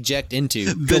want to eject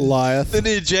into? Goliath. Then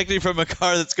ejecting from a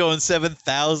car that's going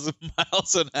 7,000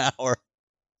 miles an hour.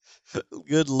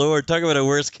 Good Lord. Talk about a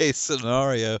worst case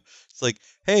scenario. It's like,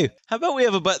 hey, how about we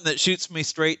have a button that shoots me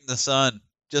straight in the sun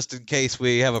just in case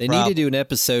we have a problem? They need to do an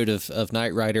episode of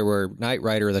Knight Rider where Knight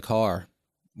Rider the car,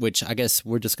 which I guess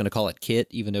we're just going to call it Kit,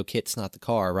 even though Kit's not the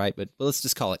car, right? But let's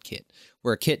just call it Kit,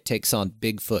 where Kit takes on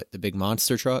Bigfoot, the big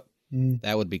monster truck.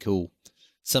 That would be cool.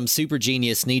 Some super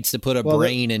genius needs to put a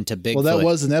brain into Bigfoot. Well, that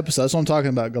was an episode. That's what I'm talking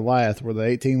about, Goliath, where the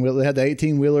 18-wheeler, they had the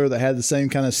 18-wheeler that had the same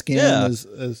kind of skin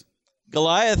as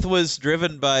Goliath was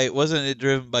wasn't it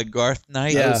driven by Garth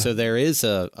Knight? Yeah. Oh, so there is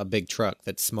a big truck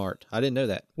that's smart. I didn't know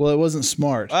that. Well, it wasn't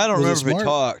smart. I don't Was remember if it smart?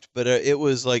 talked, but it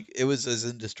was as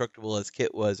indestructible as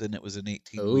Kit was, and it was an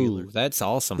 18-wheeler. Ooh, that's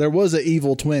awesome. There was an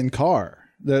evil twin car.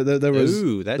 There was.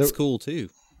 Ooh, that's cool too.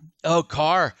 Oh,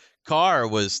 Car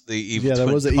was the evil Yeah, there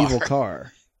twin was an car. evil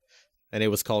car. And it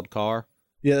was called Car.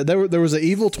 Yeah, there was an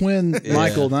evil twin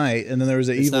Michael Knight, and then there was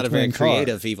an It's evil not a very twin car.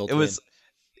 creative evil twin. It was.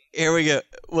 Here we go.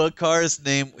 Well, Car's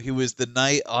name, he was the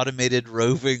Knight Automated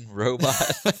Roving Robot,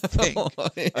 I think.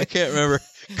 I can't remember.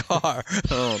 Car.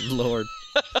 Oh, Lord.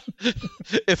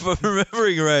 If I'm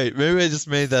remembering right, maybe I just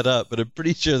made that up, but I'm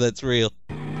pretty sure that's real.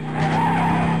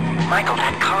 Michael,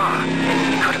 that car.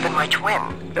 It could have been my twin.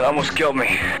 It almost killed me.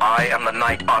 I am the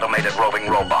Night Automated Roving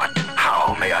Robot.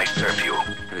 How may I serve you?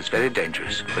 It is very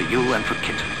dangerous for you and for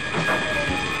Kit.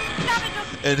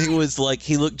 And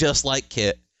he looked just like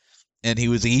Kit. And he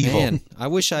was evil. Man, I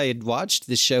wish I had watched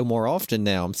this show more often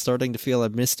now. I'm starting to feel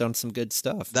I've missed on some good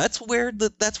stuff. That's where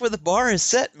the bar is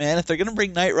set, man. If they're going to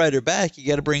bring Knight Rider back, you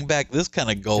got to bring back this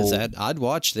kind of gold. I'd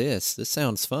watch this. This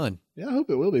sounds fun. Yeah, I hope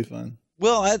it will be fun.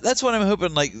 Well, that's what I'm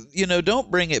hoping.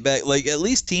 Don't bring it back. At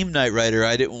least Team Knight Rider,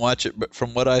 I didn't watch it, but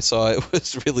from what I saw, it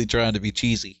was really trying to be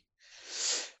cheesy.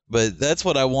 But that's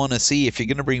what I want to see. If you're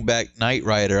going to bring back Knight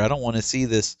Rider, I don't want to see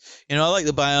this. I like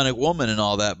the Bionic Woman and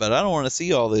all that, but I don't want to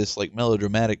see all this like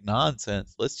melodramatic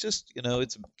nonsense. Let's just,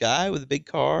 it's a guy with a big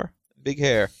car, big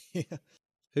hair. Yeah.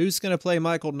 Who's going to play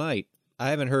Michael Knight? I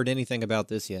haven't heard anything about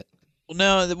this yet. Well,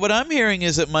 no, what I'm hearing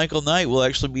is that Michael Knight will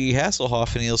actually be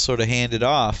Hasselhoff, and he'll sort of hand it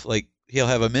off. Like, he'll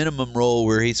have a minimum role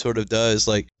where he sort of does,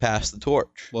 like, pass the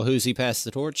torch. Well, who's he pass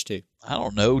the torch to? I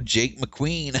don't know. Jake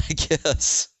McQueen, I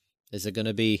guess. Is it going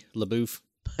to be LaBouffe?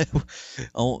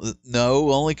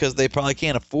 No, only because they probably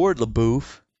can't afford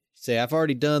LaBouffe. See, I've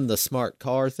already done the smart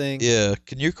car thing. Yeah.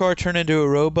 Can your car turn into a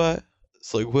robot?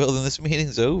 It's like, well, then this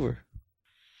meeting's over.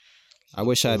 I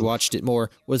wish I'd watched it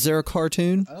more. Was there a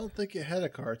cartoon? I don't think it had a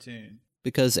cartoon.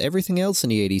 Because everything else in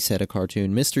the 80s had a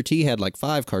cartoon. Mr. T had like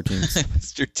 5 cartoons.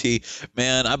 Mr. T.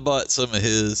 Man, I bought some of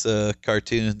his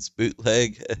cartoons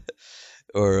bootleg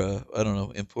or, I don't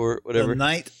know, import, whatever. The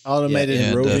Knight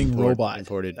Automated Roving Robot.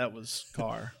 Imported. That was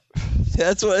car.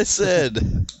 That's what I said.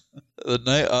 The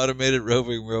Knight Automated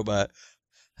Roving Robot.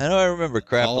 How do I remember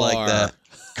crap like that?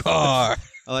 Car.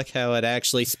 I like how it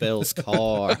actually spells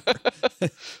car.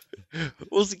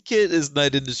 Well, the kid is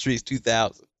Knight Industries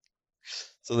 2000.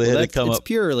 So they had to come It's up.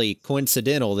 purely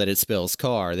coincidental that it spells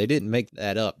car. They didn't make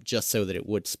that up just so that it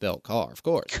would spell car, of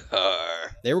course. Car.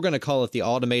 They were going to call it the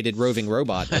Automated Roving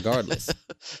Robot regardless.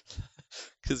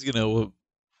 Because,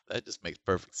 that just makes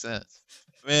perfect sense.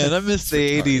 Man, I miss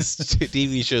the 80s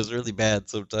TV shows really bad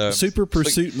sometimes. Super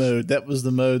Pursuit mode. That was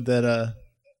the mode that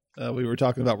we were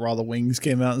talking about where all the wings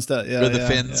came out and stuff. Yeah, where the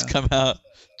fins come out.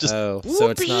 Just so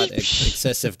it's not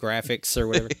excessive graphics or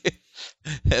whatever.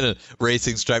 And a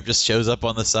racing stripe just shows up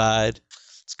on the side.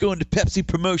 Let's go into Pepsi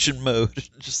promotion mode.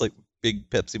 Just like big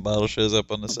Pepsi bottle shows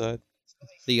up on the side.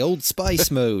 The Old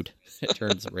Spice mode. It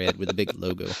turns red with a big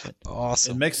logo.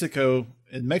 Awesome. In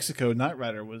Mexico, Knight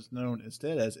Rider was known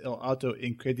instead as El Auto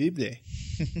Incredible.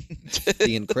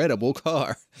 The incredible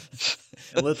car.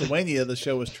 In Lithuania, the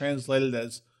show was translated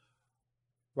as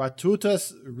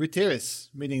Ratutas Riteris,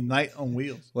 meaning Knight on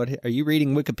Wheels. What are you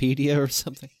reading, Wikipedia or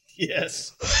something?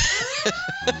 Yes.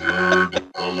 Nerd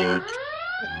alert.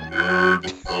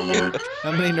 Nerd alert.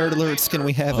 How many nerd alerts can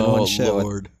we have in one show?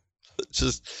 Lord.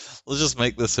 Let's just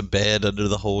make this a bed under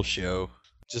the whole show.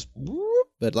 Just whoop.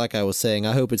 But like I was saying,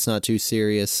 I hope it's not too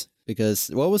serious because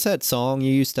what was that song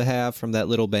you used to have from that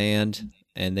little band?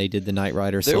 And they did the Knight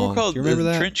Rider song. They were called Do you remember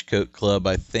the that? Trenchcoat Club,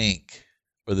 I think,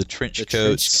 or the Trench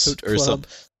Coats or something.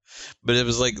 But it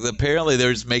was like apparently they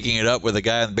were just making it up with a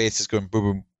guy on the bass just going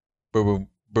boom, boom, boom,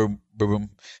 boom, boom,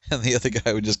 and the other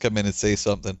guy would just come in and say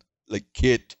something like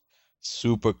 "Kit,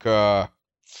 supercar,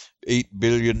 $8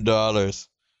 billion.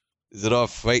 Is it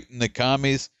off fighting the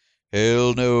commies?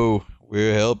 Hell no.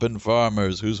 We're helping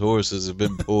farmers whose horses have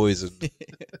been poisoned."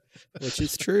 Which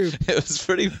is true. It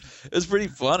was pretty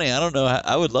funny. I don't know.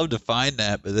 I would love to find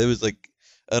that, but it was like,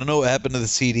 I don't know what happened to the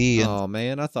CD. Oh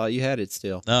man, I thought you had it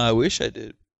still. No, I wish I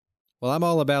did. Well, I'm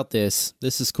all about this.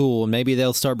 This is cool, and maybe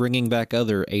they'll start bringing back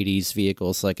other 80s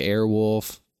vehicles like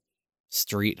Airwolf,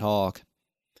 Street Hawk.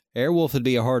 Airwolf would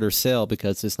be a harder sell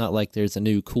because it's not like there's a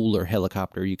new cooler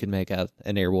helicopter you can make an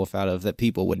Airwolf out of that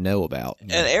people would know about.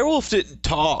 And Airwolf didn't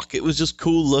talk. It was just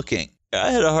cool looking.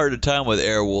 I had a harder time with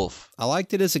Airwolf. I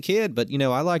liked it as a kid, but,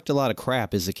 I liked a lot of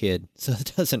crap as a kid, so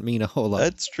it doesn't mean a whole lot.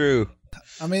 That's true.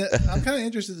 I mean, I'm kind of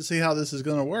interested to see how this is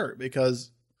going to work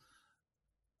because,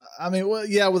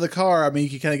 with a car, you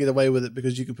can kind of get away with it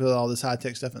because you can put all this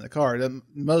high-tech stuff in the car.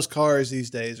 Most cars these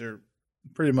days are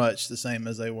pretty much the same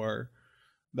as they were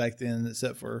back then,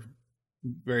 except for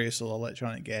various little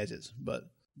electronic gadgets.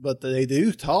 But they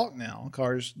do talk now.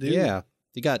 Cars do. Yeah.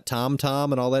 You got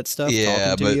TomTom and all that stuff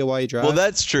talking to you while you drive. Well,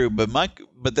 that's true, but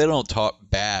they don't talk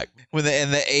back. In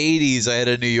the 80s, I had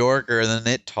a New Yorker, and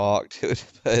then it talked.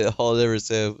 All it ever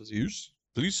said was,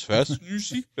 "Please fasten your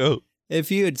seatbelt." If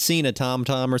you had seen a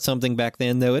TomTom or something back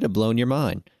then, though, it'd have blown your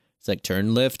mind. It's like,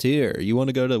 turn left here. You want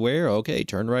to go to where? Okay,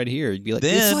 turn right here. You'd be like,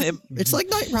 it's like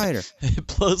Knight Rider. It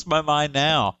blows my mind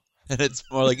now. And it's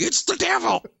more like, it's the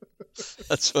devil.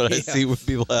 That's what I see when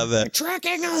people have that. They're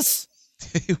tracking us.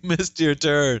 You missed your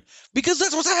turn. Because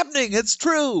that's what's happening. It's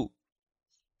true.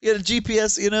 You got a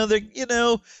GPS,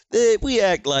 we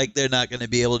act like they're not going to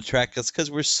be able to track us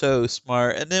because we're so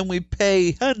smart. And then we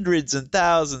pay hundreds and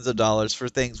thousands of dollars for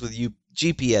things with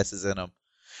GPSs in them.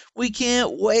 We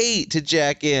can't wait to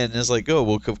jack in. And it's like, oh,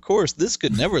 well, of course, this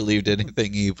could never lead to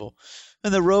anything evil.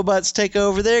 And the robots take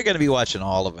over. They're going to be watching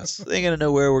all of us. They're going to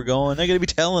know where we're going. They're going to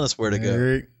be telling us where to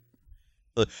go.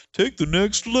 Like, take the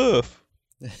next left.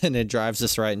 And it drives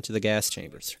us right into the gas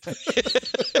chambers.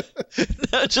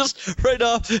 No, just right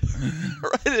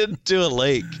into a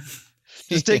lake.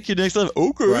 Just take your next left.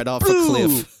 Okay, right off a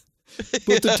cliff.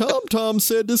 But the Tom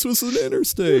said this was an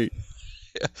interstate.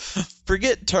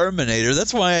 Forget Terminator.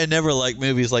 That's why I never like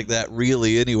movies like that,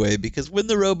 really, anyway, because when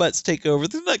the robots take over,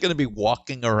 they're not going to be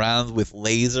walking around with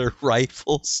laser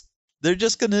rifles. They're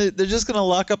just gonna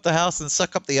lock up the house and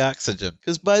suck up the oxygen,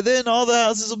 because by then all the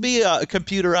houses will be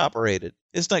computer operated.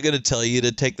 It's not going to tell you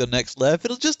to take the next left.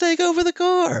 It'll just take over the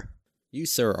car. You,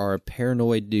 sir, are a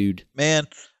paranoid dude. Man,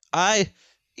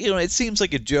 it seems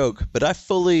like a joke, but I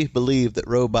fully believe that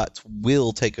robots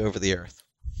will take over the earth.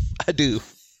 I do.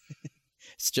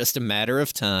 It's just a matter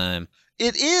of time.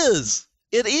 It is.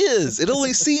 It is. It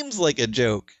only seems like a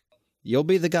joke. You'll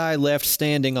be the guy left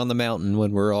standing on the mountain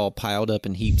when we're all piled up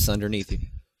in heaps underneath you.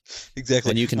 Exactly.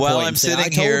 And you can While point I'm and say,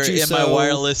 sitting "I here told you in my so."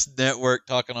 wireless network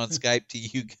talking on Skype to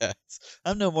you guys,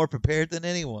 I'm no more prepared than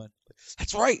anyone.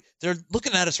 That's right. They're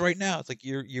looking at us right now. It's like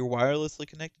you're wirelessly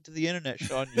connected to the internet,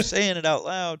 Sean. You're saying it out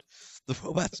loud. The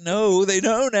robots know. They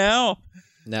know now.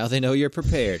 Now they know you're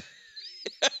prepared.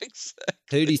 Yeah, exactly.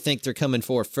 Who do you think they're coming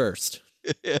for first?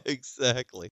 Yeah,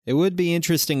 exactly. It would be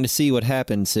interesting to see what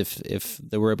happens if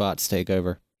the robots take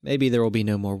over. Maybe there will be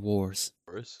no more wars.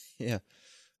 Yeah.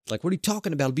 Like, what are you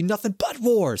talking about? It'll be nothing but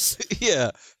wars.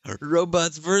 Yeah.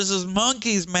 Robots versus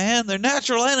monkeys, man. They're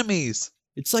natural enemies.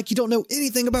 It's like you don't know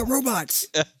anything about robots.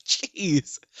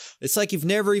 Jeez. It's like you've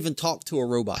never even talked to a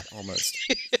robot, almost.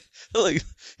 Like,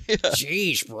 yeah.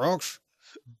 Jeez, Brooks.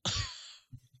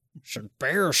 It's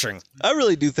embarrassing. I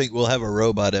really do think we'll have a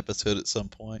robot episode at some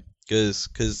point.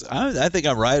 Because I think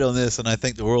I'm right on this, and I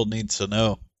think the world needs to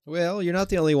know. Well, you're not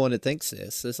the only one that thinks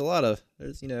this. It's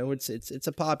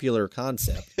a popular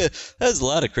concept. There's a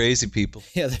lot of crazy people.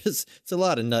 Yeah, it's a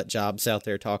lot of nut jobs out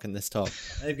there talking this talk.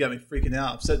 They've got me freaking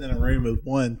out. I'm sitting in a room with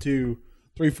 1, 2,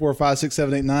 3, 4, 5, 6,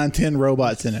 7, 8, 9, 10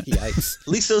 robots in it. Yikes. At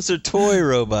least those are toy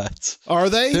robots. Are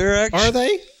they? Are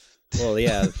they? Well,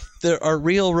 yeah. There are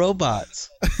real robots.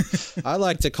 I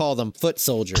like to call them foot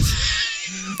soldiers.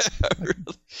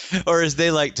 Or as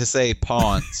they like to say,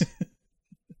 pawns.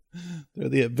 They're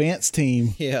the advanced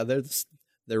team. Yeah,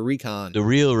 they're recon. The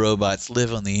real robots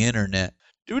live on the internet.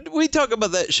 Did we talk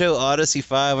about that show Odyssey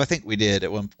 5? I think we did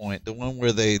at one point. The one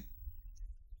where the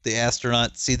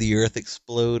astronauts see the Earth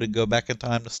explode and go back in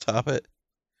time to stop it.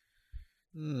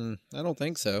 I don't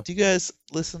think so. Do you guys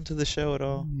listen to the show at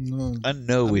all? No. I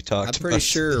know we talked about I'm pretty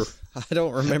sure. I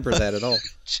don't remember that at all.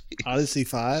 Odyssey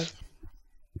 5?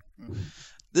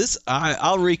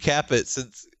 I'll recap it,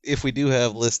 since if we do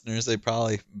have listeners, they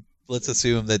probably, let's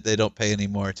assume that they don't pay any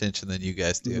more attention than you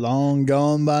guys do. Long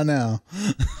gone by now.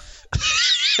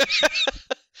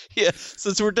 Yeah,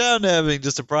 since we're down to having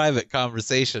just a private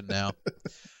conversation now.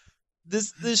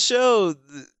 This show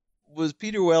was,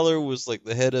 Peter Weller was like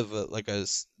the head of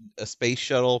a space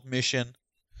shuttle mission,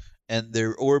 and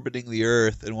they're orbiting the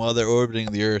Earth, and while they're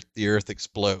orbiting the Earth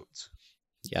explodes.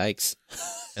 Yikes.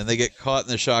 And they get caught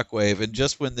in the shockwave, and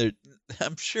just when they're,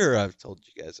 I'm sure I've told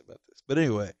you guys about this, but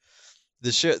anyway,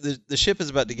 the ship is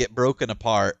about to get broken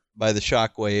apart by the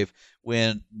shockwave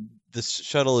when the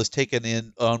shuttle is taken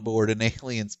in on board an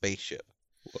alien spaceship.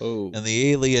 Whoa. And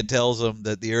the alien tells them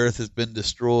that the Earth has been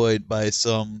destroyed by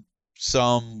some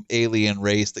alien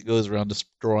race that goes around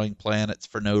destroying planets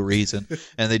for no reason,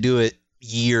 and they do it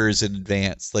years in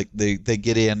advance. Like they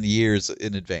get in years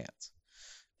in advance.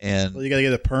 And Well, you got to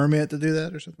get a permit to do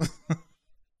that or something?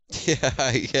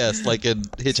 yeah, yes, like in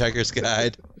Hitchhiker's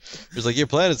Guide. It's like, your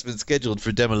planet's been scheduled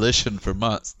for demolition for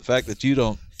months. The fact that you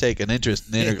don't take an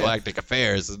interest in intergalactic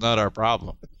affairs is not our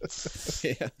problem.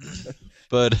 Yeah.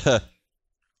 But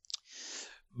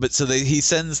so he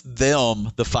sends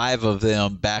them, the 5 of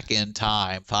them, back in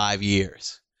time 5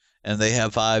 years. And they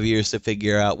have 5 years to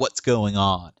figure out what's going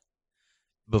on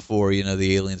before,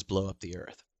 the aliens blow up the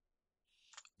Earth.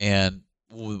 And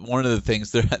one of the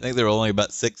things, I think there were only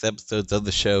about 6 episodes of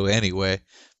the show anyway,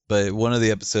 but one of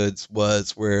the episodes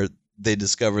was where they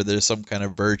discovered there's some kind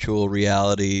of virtual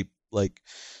reality, like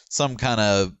some kind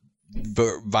of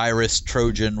virus,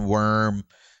 Trojan worm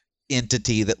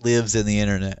entity that lives in the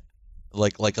internet,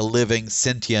 like a living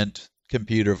sentient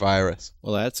computer virus.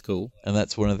 Well, that's cool. And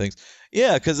that's one of the things.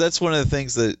 Yeah, because that's one of the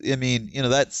things that,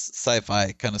 that's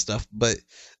sci-fi kind of stuff, but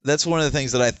that's one of the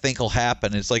things that I think will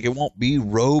happen. It's like, it won't be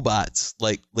robots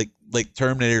like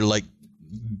Terminator, like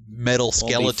metal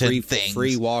skeleton things.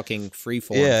 Free walking, free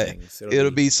form things.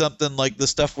 It'll be something like the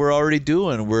stuff we're already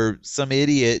doing, where some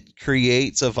idiot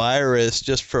creates a virus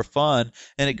just for fun,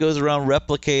 and it goes around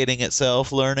replicating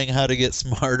itself, learning how to get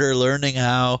smarter, learning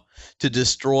how to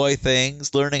destroy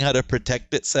things, learning how to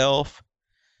protect itself.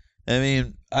 I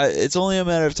mean, it's only a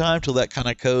matter of time till that kind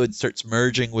of code starts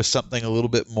merging with something a little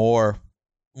bit more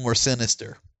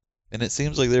sinister. And it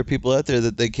seems like there are people out there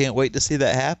that they can't wait to see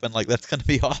that happen. Like, that's going to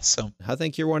be awesome. I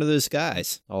think you're one of those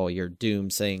guys. Oh, your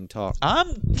doom-saying talk.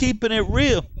 I'm keeping it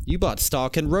real. You bought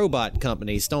stock in robot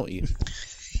companies, don't you?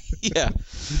 Yeah.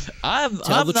 I'm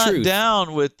the not truth.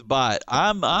 down with the bot.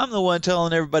 I'm the one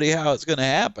telling everybody how it's going to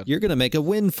happen. You're going to make a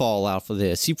windfall out of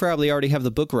this. You probably already have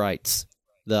the book rights.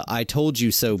 The I Told You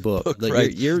So book.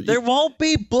 Right. There won't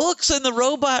be books in the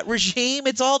robot regime.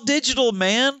 It's all digital,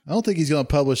 man. I don't think he's going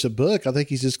to publish a book. I think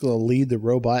he's just going to lead the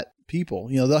robot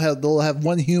people. You know, they'll have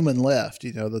one human left.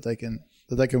 You know, that they can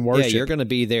worship. Yeah, you're going to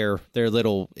be their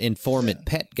little informant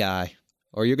pet guy.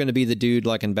 Or you're going to be the dude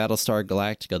like in Battlestar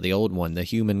Galactica, the old one, the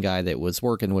human guy that was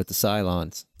working with the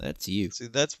Cylons. That's you. See,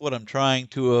 that's what I'm trying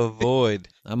to avoid.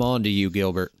 I'm on to you,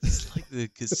 Gilbert. It's like the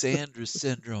Cassandra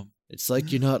syndrome. It's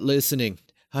like you're not listening.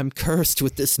 I'm cursed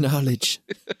with this knowledge.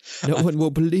 No one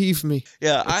will believe me.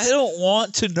 Yeah, I don't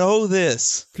want to know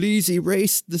this. Please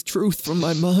erase the truth from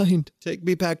my mind. Take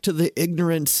me back to the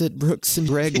ignorance that Brooks and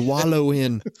Greg wallow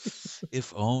in.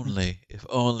 If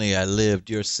only I lived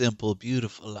your simple,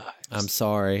 beautiful lives. I'm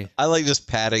sorry. I like just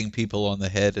patting people on the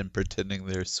head and pretending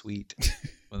they're sweet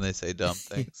when they say dumb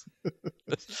things.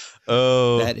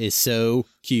 Oh, that is so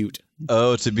cute.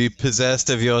 Oh, to be possessed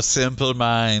of your simple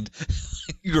mind.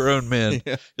 Grown men.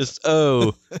 Yeah. Just,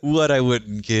 what I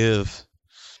wouldn't give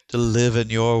to live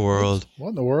in your world. What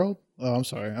in the world? Oh, I'm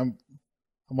sorry. I'm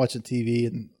watching TV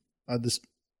and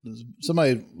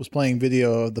somebody was playing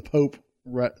video of the Pope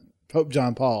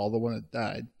John Paul, the one that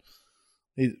died.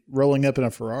 He's rolling up in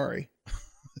a Ferrari.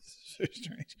 It's very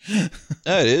strange.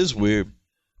 That is weird.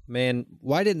 Man,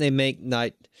 why didn't they make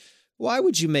Why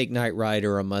would you make Knight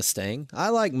Rider a Mustang? I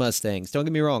like Mustangs. Don't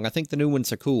get me wrong. I think the new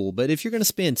ones are cool. But if you're going to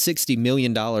spend $60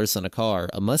 million on a car,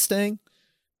 a Mustang,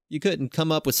 you couldn't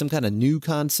come up with some kind of new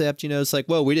concept. You know, it's like,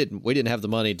 well, we didn't have the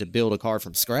money to build a car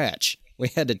from scratch. We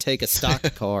had to take a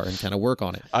stock car and kind of work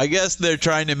on it. I guess they're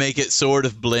trying to make it sort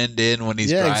of blend in when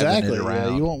he's driving it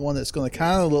around. Yeah, you want one that's going to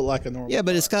kind of look like a normal Yeah,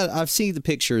 but car. it's got, I've seen the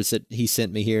pictures that he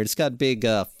sent me here. It's got big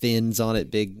fins on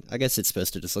it. I guess it's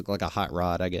supposed to just look like a hot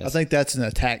rod, I guess. I think that's an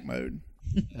attack mode.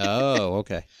 Oh,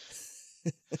 okay.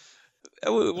 I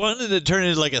wanted to turn it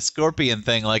into like a scorpion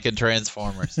thing like in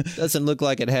Transformers. Doesn't look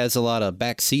like it has a lot of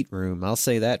back seat room. I'll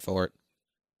say that for it.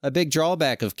 A big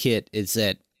drawback of Kit is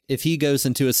that if he goes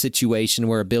into a situation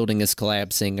where a building is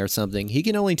collapsing or something, he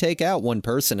can only take out one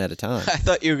person at a time. I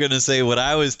thought you were going to say what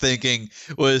I was thinking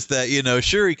was that,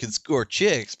 sure, he can score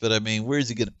chicks, but I mean, where's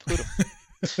he going to put them?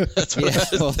 That's what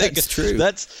I was thinking. That's true.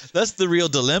 That's the real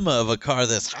dilemma of a car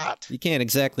that's hot. You can't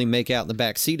exactly make out in the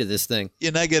back seat of this thing.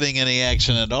 You're not getting any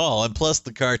action at all. And plus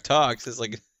the car talks. It's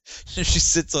like if she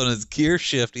sits on his gear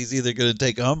shift, he's either going to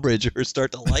take umbrage or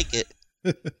start to like it.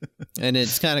 And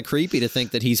it's kind of creepy to think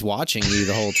that he's watching you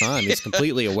the whole time. He's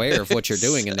completely aware of what you're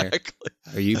doing in there.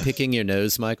 Are you picking your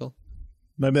nose, Michael?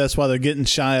 Maybe that's why they're getting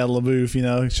Shia LaBeouf.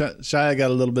 Shia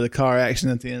got a little bit of car action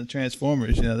at the end of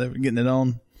Transformers. They were getting it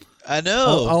on. I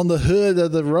know. On the hood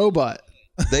of the robot.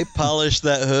 They polished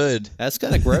that hood. That's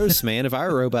kind of gross, man. If I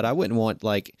were a robot, I wouldn't want,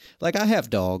 like I have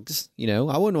dogs,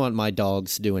 I wouldn't want my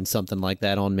dogs doing something like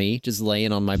that on me, just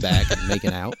laying on my back and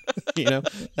making out.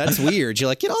 That's weird. You're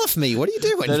like, get off me. What are you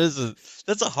doing?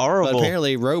 That's a horrible. But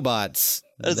apparently robots,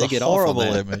 that is they a get horrible off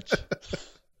on that. image. That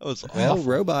was Well, awful.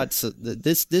 robots,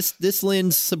 this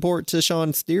lends support to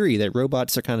Sean's theory that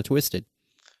robots are kind of twisted.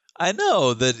 I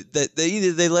know that they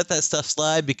either they let that stuff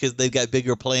slide because they've got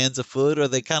bigger plans afoot, or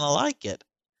they kind of like it.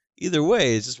 Either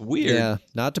way, it's just weird. Yeah,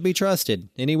 not to be trusted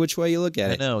any which way you look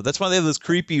at it. I know. That's why they have those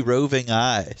creepy roving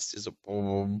eyes. Just a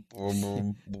boom, boom,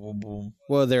 boom, boom, boom.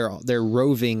 Well, they're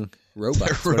roving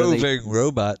robots. They're roving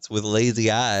robots with lazy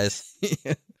eyes.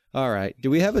 All right. Do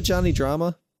we have a Johnny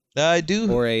drama? I do.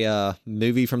 Or a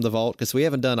movie from the vault? Because we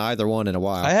haven't done either one in a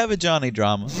while. I have a Johnny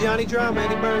drama. Johnny drama,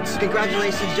 Eddie Burns.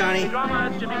 Congratulations, Johnny.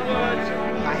 Drama, Jimmy Woods.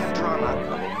 I have drama. I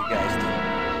hope you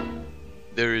guys do.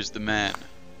 There is the man.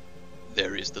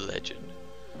 There is the legend.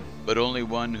 But only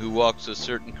one who walks a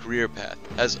certain career path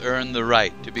has earned the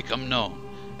right to become known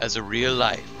as a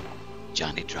real-life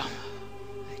Johnny Drama.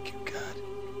 Thank you, God.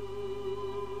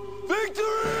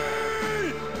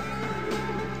 Victory!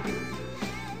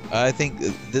 I think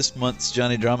this month's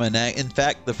Johnny Drama, and in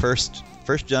fact, the first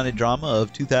Johnny Drama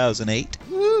of 2008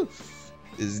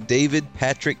 is David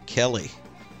Patrick Kelly.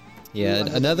 Yeah,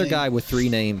 another guy with 3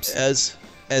 names.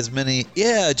 As many,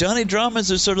 Johnny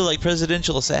Dramas are sort of like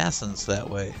presidential assassins that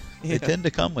way. They tend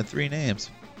to come with 3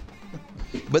 names.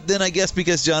 But then I guess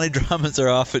because Johnny Dramas are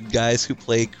often guys who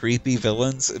play creepy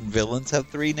villains, and villains have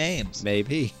 3 names.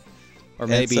 Maybe. Or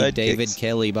maybe sidekicks. David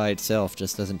Kelly by itself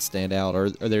just doesn't stand out,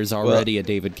 or there's already a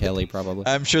David Kelly probably.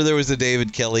 I'm sure there was a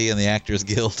David Kelly in the Actors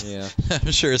Guild. Yeah.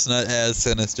 I'm sure it's not as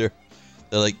sinister.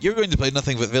 They're like, you're going to play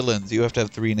nothing but villains. You have to have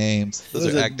 3 names. Those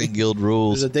There's are a- acting guild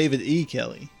rules. There's a David E.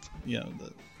 Kelly,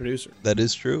 the producer. That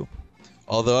is true.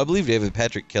 Although I believe David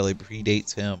Patrick Kelly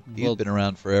predates him. He's Well, been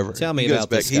around forever. tell me He goes about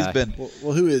back. this He's guy. been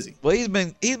Well, who is he? well. He's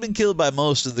been killed by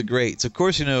most of the greats. Of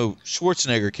course,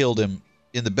 Schwarzenegger killed him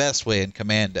in the best way in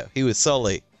Commando. He was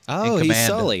Sully. Oh, in he's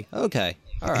Commando. Sully. Okay.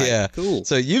 All right. Yeah, Cool.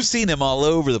 So you've seen him all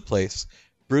over the place.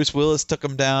 Bruce Willis took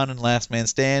him down in Last Man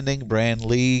Standing. Brandon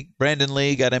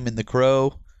Lee got him in The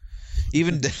Crow.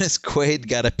 Even Dennis Quaid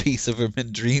got a piece of him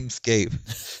in Dreamscape.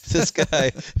 This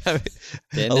guy,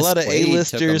 a lot of Quaid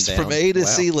A-listers took him from down. A to Wow.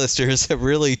 C-listers have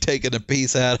really taken a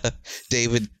piece out of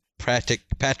David Patrick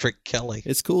Kelly.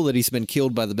 It's cool that he's been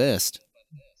killed by the best.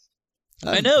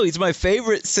 I know, he's my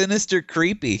favorite sinister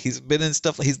creepy. He's been in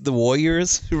stuff like he's the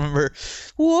Warriors. Remember,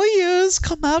 Warriors,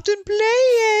 come out and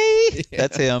play. Yeah.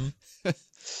 That's him.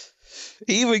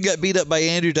 He even got beat up by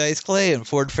Andrew Dice Clay and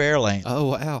Ford Fairlane. Oh,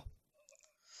 wow.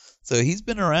 So he's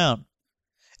been around.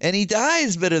 And he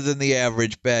dies better than the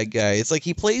average bad guy. It's like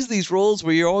he plays these roles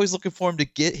where you're always looking for him to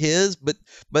get his, but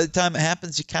by the time it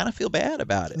happens, you kind of feel bad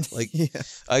about it. Like, Yeah.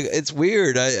 it's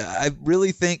weird. I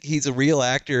really think he's a real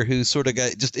actor who sort of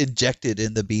got just injected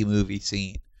in the B-movie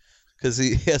scene. Because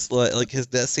he has, like, his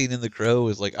death scene in The Crow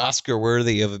is, like,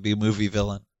 Oscar-worthy of a B-movie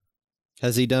villain.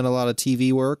 Has he done a lot of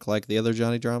TV work like the other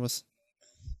Johnny Dramas?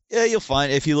 Yeah, you'll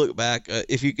find, if you look back,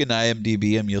 if you can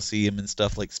IMDb him, you'll see him in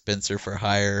stuff like Spencer for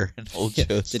Hire and old Yeah.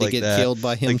 shows Did like he get that. killed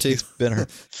by him Like, too? he's been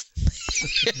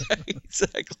yeah,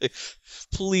 exactly.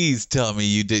 Please tell me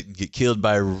you didn't get killed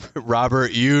by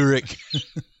Robert Urich.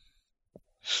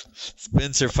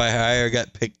 Spencer for Hire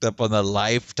got picked up on the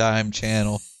Lifetime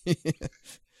channel.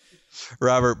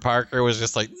 Robert Parker was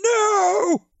just like,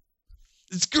 no,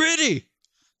 it's gritty.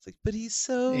 It's like, but he's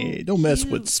so Hey, don't mess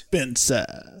cute. with Spencer.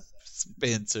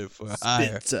 Spencer for Hire.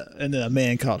 Spencer. And then a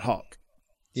man called Hawk.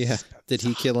 Yeah. Did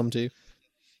he kill him too?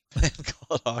 Man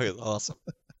called Hawk is awesome.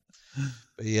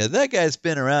 But yeah, that guy's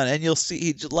been around, and you'll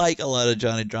see, like a lot of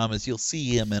Johnny Dramas, you'll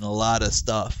see him in a lot of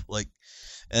stuff, like,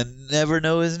 and never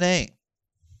know his name.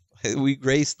 We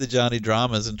grace the Johnny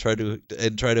Dramas and try to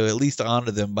at least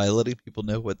honor them by letting people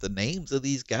know what the names of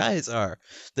these guys are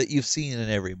that you've seen in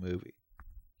every movie.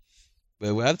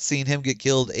 But I've seen him get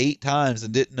killed 8 times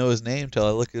and didn't know his name till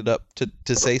I looked it up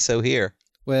to say so here.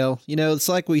 Well, it's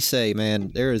like we say,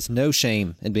 man, there is no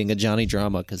shame in being a Johnny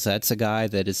Drama because that's a guy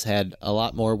that has had a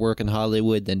lot more work in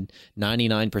Hollywood than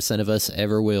 99% of us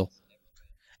ever will.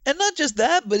 And not just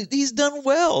that, but he's done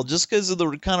well. Just because of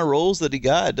the kind of roles that he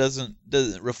got doesn't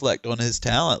reflect on his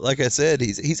talent. Like I said,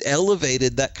 he's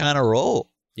elevated that kind of role.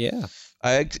 Yeah.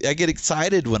 I get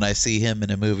excited when I see him in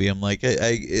a movie. I'm like,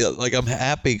 I'm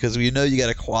happy because you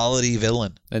got a quality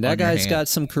villain. And that guy's got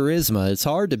some charisma. It's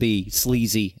hard to be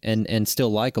sleazy and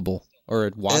still likable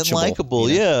or watchable. And likable,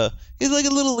 yeah. He's like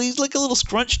a little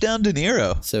scrunched down De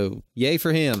Niro. So, yay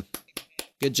for him.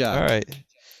 Good job. All right.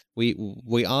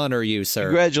 We honor you, sir.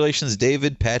 Congratulations,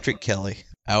 David Patrick Kelly,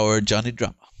 our Johnny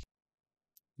Drama.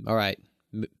 All right.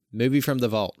 Movie from the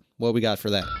vault. What we got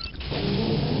for that?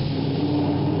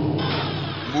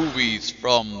 Movies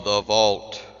from the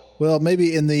vault. Well,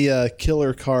 maybe in the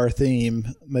killer car theme,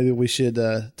 maybe we should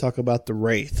talk about The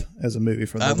Wraith as a movie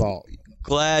from the vault.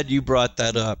 Glad you brought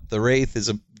that up. The Wraith is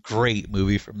a great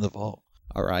movie from the vault.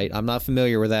 All right. I'm not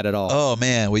familiar with that at all. Oh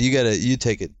man, well you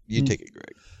take it,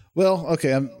 Greg. Well,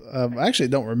 okay, I actually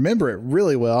don't remember it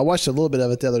really well. I watched a little bit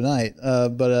of it the other night,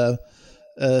 but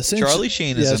Charlie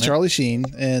Sheen is in it. Charlie Sheen,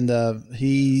 and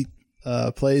he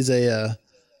plays a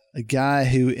guy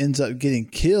who ends up getting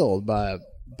killed by a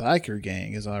biker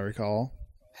gang, as I recall.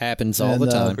 Happens all the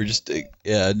time. Or just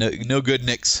no good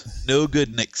nicks. No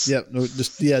good nicks. Yep,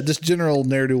 just general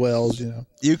ne'er do wells,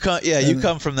 You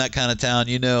come from that kind of town,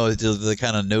 the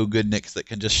kind of no good nicks that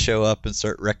can just show up and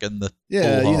start wrecking the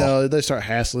whole hall. They start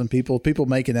hassling people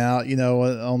making out,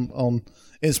 on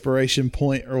Inspiration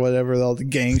Point or whatever. All the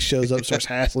gang shows up, starts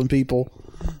hassling people.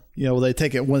 They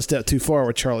take it one step too far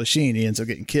with Charlie Sheen. He ends up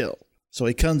getting killed. So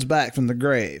he comes back from the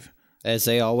grave. As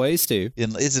they always do.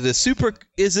 Is it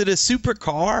a super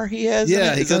car he has?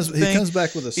 Yeah, he comes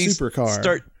back with a super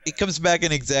car. He comes back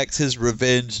and exacts his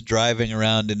revenge driving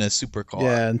around in a super car.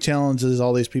 Yeah, and challenges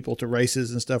all these people to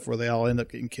races and stuff where they all end up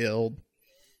getting killed.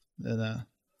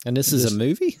 And this is a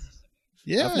movie?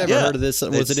 Yeah. I've never heard of this.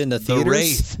 Was it in the theaters? The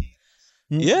Wraith.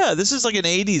 Yeah, this is like an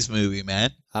 80s movie,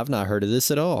 man. I've not heard of this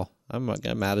at all. I'm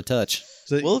out of touch.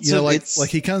 So, like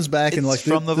he comes back and like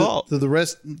from the vault.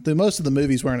 The most of the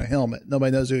movie's wearing a helmet.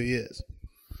 Nobody knows who he is.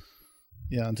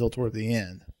 until toward the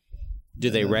end. Do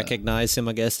they recognize him,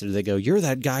 I guess? Do they go, "You're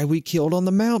that guy we killed on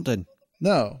the mountain"?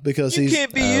 No, because You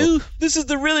can't be you. This is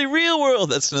the really real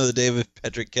world. That's another David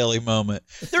Patrick Kelly moment.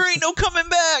 There ain't no coming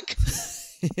back.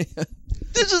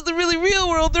 This is the really real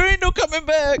world. There ain't no coming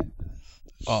back.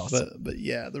 Awesome. But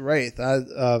yeah, the Wraith.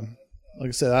 Like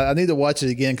I said, I need to watch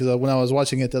it again because when I was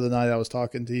watching it the other night, I was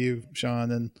talking to you, Sean,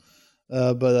 and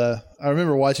I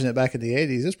remember watching it back in the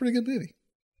 80s. It's a pretty good movie.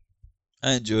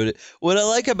 I enjoyed it. What I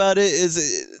like about it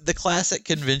is the classic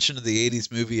convention of the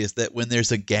 80s movie is that when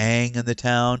there's a gang in the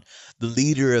town, the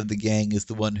leader of the gang is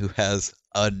the one who has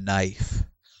a knife.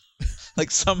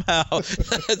 Like somehow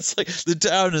it's like the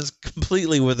town is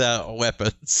completely without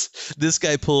weapons. This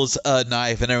guy pulls a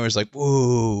knife and everyone's like,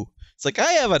 whoa. It's like,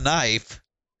 I have a knife.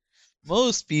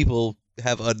 Most people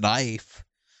have a knife.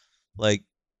 Like,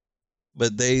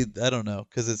 but I don't know,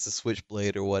 because it's a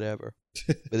switchblade or whatever.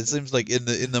 But it seems like in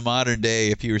the modern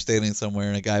day, if you were standing somewhere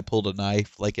and a guy pulled a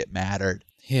knife, like it mattered.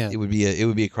 Yeah, it would be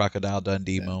a Crocodile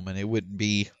Dundee moment. It wouldn't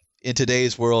be in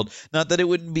today's world. Not that it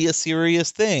wouldn't be a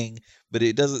serious thing, but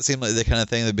it doesn't seem like the kind of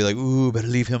thing that'd be like, ooh, better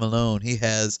leave him alone. He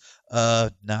has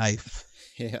a knife.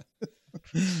 Yeah,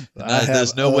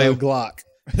 there's no way Glock.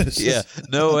 Yeah,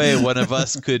 no way one of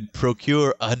us could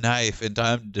procure a knife in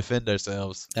time to defend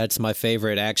ourselves. That's my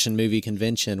favorite action movie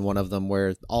convention, one of them,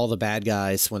 where all the bad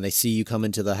guys, when they see you come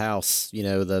into the house,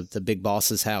 the big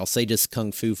boss's house, they just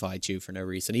kung fu fight you for no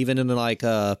reason. Even in like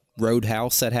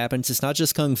Roadhouse that happens, it's not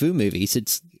just kung fu movies,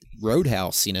 it's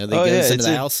Roadhouse, they go into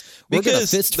the house, we're going to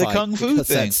fist fight. The kung fu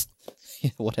thing.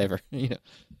 Whatever,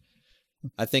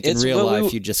 I think in real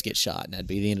life you'd just get shot and that'd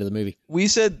be the end of the movie. We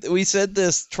said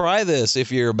this, try this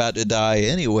if you're about to die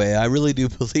anyway. I really do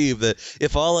believe that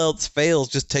if all else fails,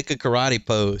 just take a karate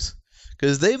pose.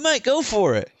 Because they might go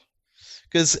for it.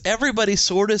 Because everybody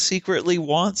sort of secretly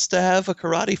wants to have a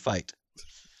karate fight.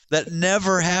 That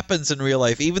never happens in real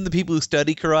life. Even the people who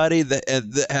study karate that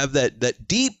have that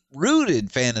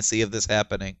deep-rooted fantasy of this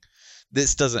happening,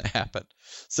 this doesn't happen.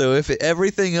 So if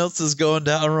everything else is going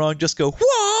down wrong, just go,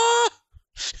 wah!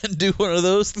 And do one of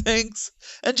those things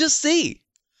and just see.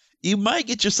 You might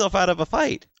get yourself out of a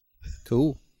fight.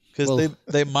 Cool. Because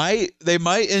they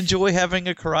might enjoy having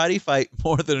a karate fight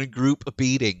more than a group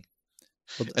beating.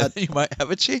 And you might have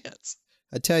a chance.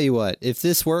 I tell you what, if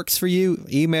this works for you,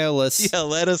 email us. Yeah,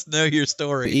 let us know your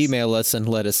stories. Email us and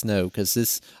let us know,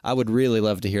 because I would really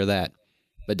love to hear that.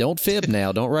 But don't fib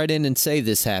now. Don't write in and say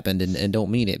this happened and don't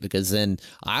mean it, because then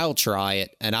I'll try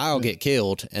it and I'll get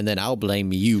killed and then I'll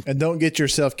blame you. And don't get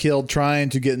yourself killed trying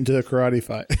to get into a karate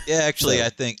fight. Yeah, actually, I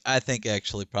think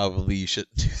actually probably you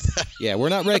shouldn't do that. Yeah, we're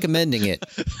not recommending it.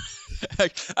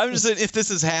 I'm just saying, if this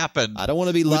has happened, I don't want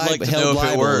to be held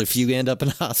liable if you end up in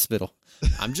a hospital.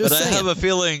 I'm just saying. I have a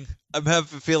feeling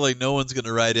no one's going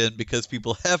to write in because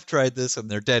people have tried this and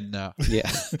they're dead now. Yeah,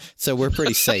 so we're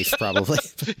pretty safe probably.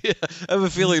 Yeah, I have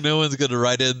a feeling no one's going to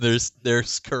write in their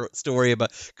story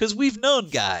about, because we've known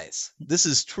guys. This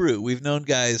is true. We've known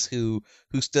guys who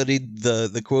studied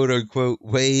the quote unquote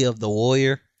way of the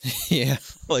warrior. Yeah,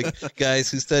 like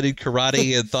guys who studied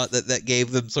karate and thought that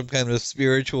gave them some kind of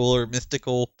spiritual or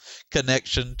mystical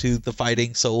connection to the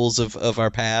fighting souls of our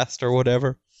past or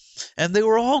whatever. And they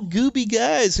were all gooby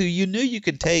guys who you knew you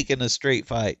could take in a straight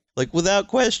fight, like without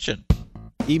question.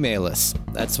 Email us.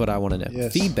 That's what I want to know.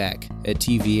 Yes. Feedback at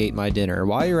TV8MyDinner.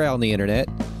 While you're out on the internet,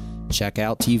 check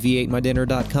out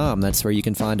TV8MyDinner.com. That's where you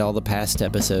can find all the past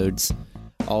episodes.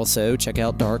 Also, check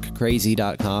out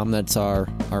darkcrazy.com. That's our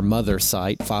mother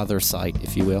site, father site,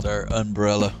 if you will. It's our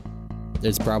umbrella.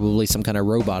 There's probably some kind of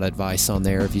robot advice on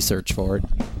there if you search for it.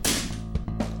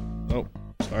 Oh,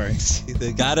 sorry. See,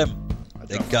 they got him.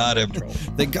 They got him.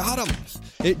 They got him.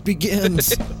 It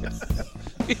begins.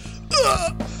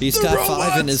 He's got robots.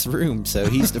 5 in his room, so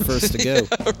he's the first to go.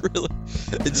 Yeah, really.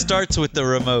 It starts with the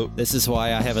remote. This is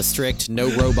why I have a strict no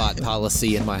robot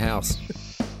policy in my house.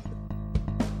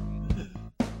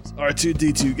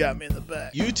 R2D2 got me in the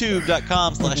back.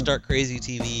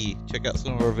 YouTube.com/darkcrazytv. Check out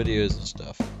some of our videos and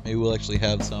stuff. Maybe we'll actually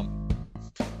have some.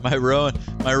 My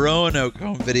Roanoke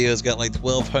home video's got like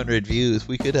 1,200 views.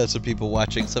 We could have some people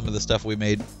watching some of the stuff we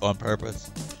made on purpose.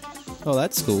 Oh,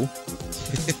 that's cool.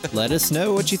 Let us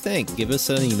know what you think. Give us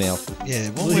an email. Yeah,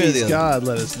 one way or the other. God,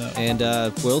 let us know. And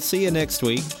we'll see you next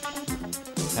week.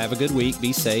 Have a good week.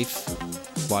 Be safe.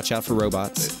 Watch out for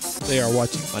robots. They are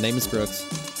watching. My name is Brooks.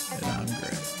 And I'm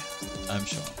Greg. I'm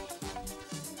Sean.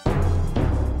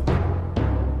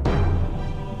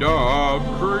 Dog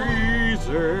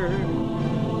crazy.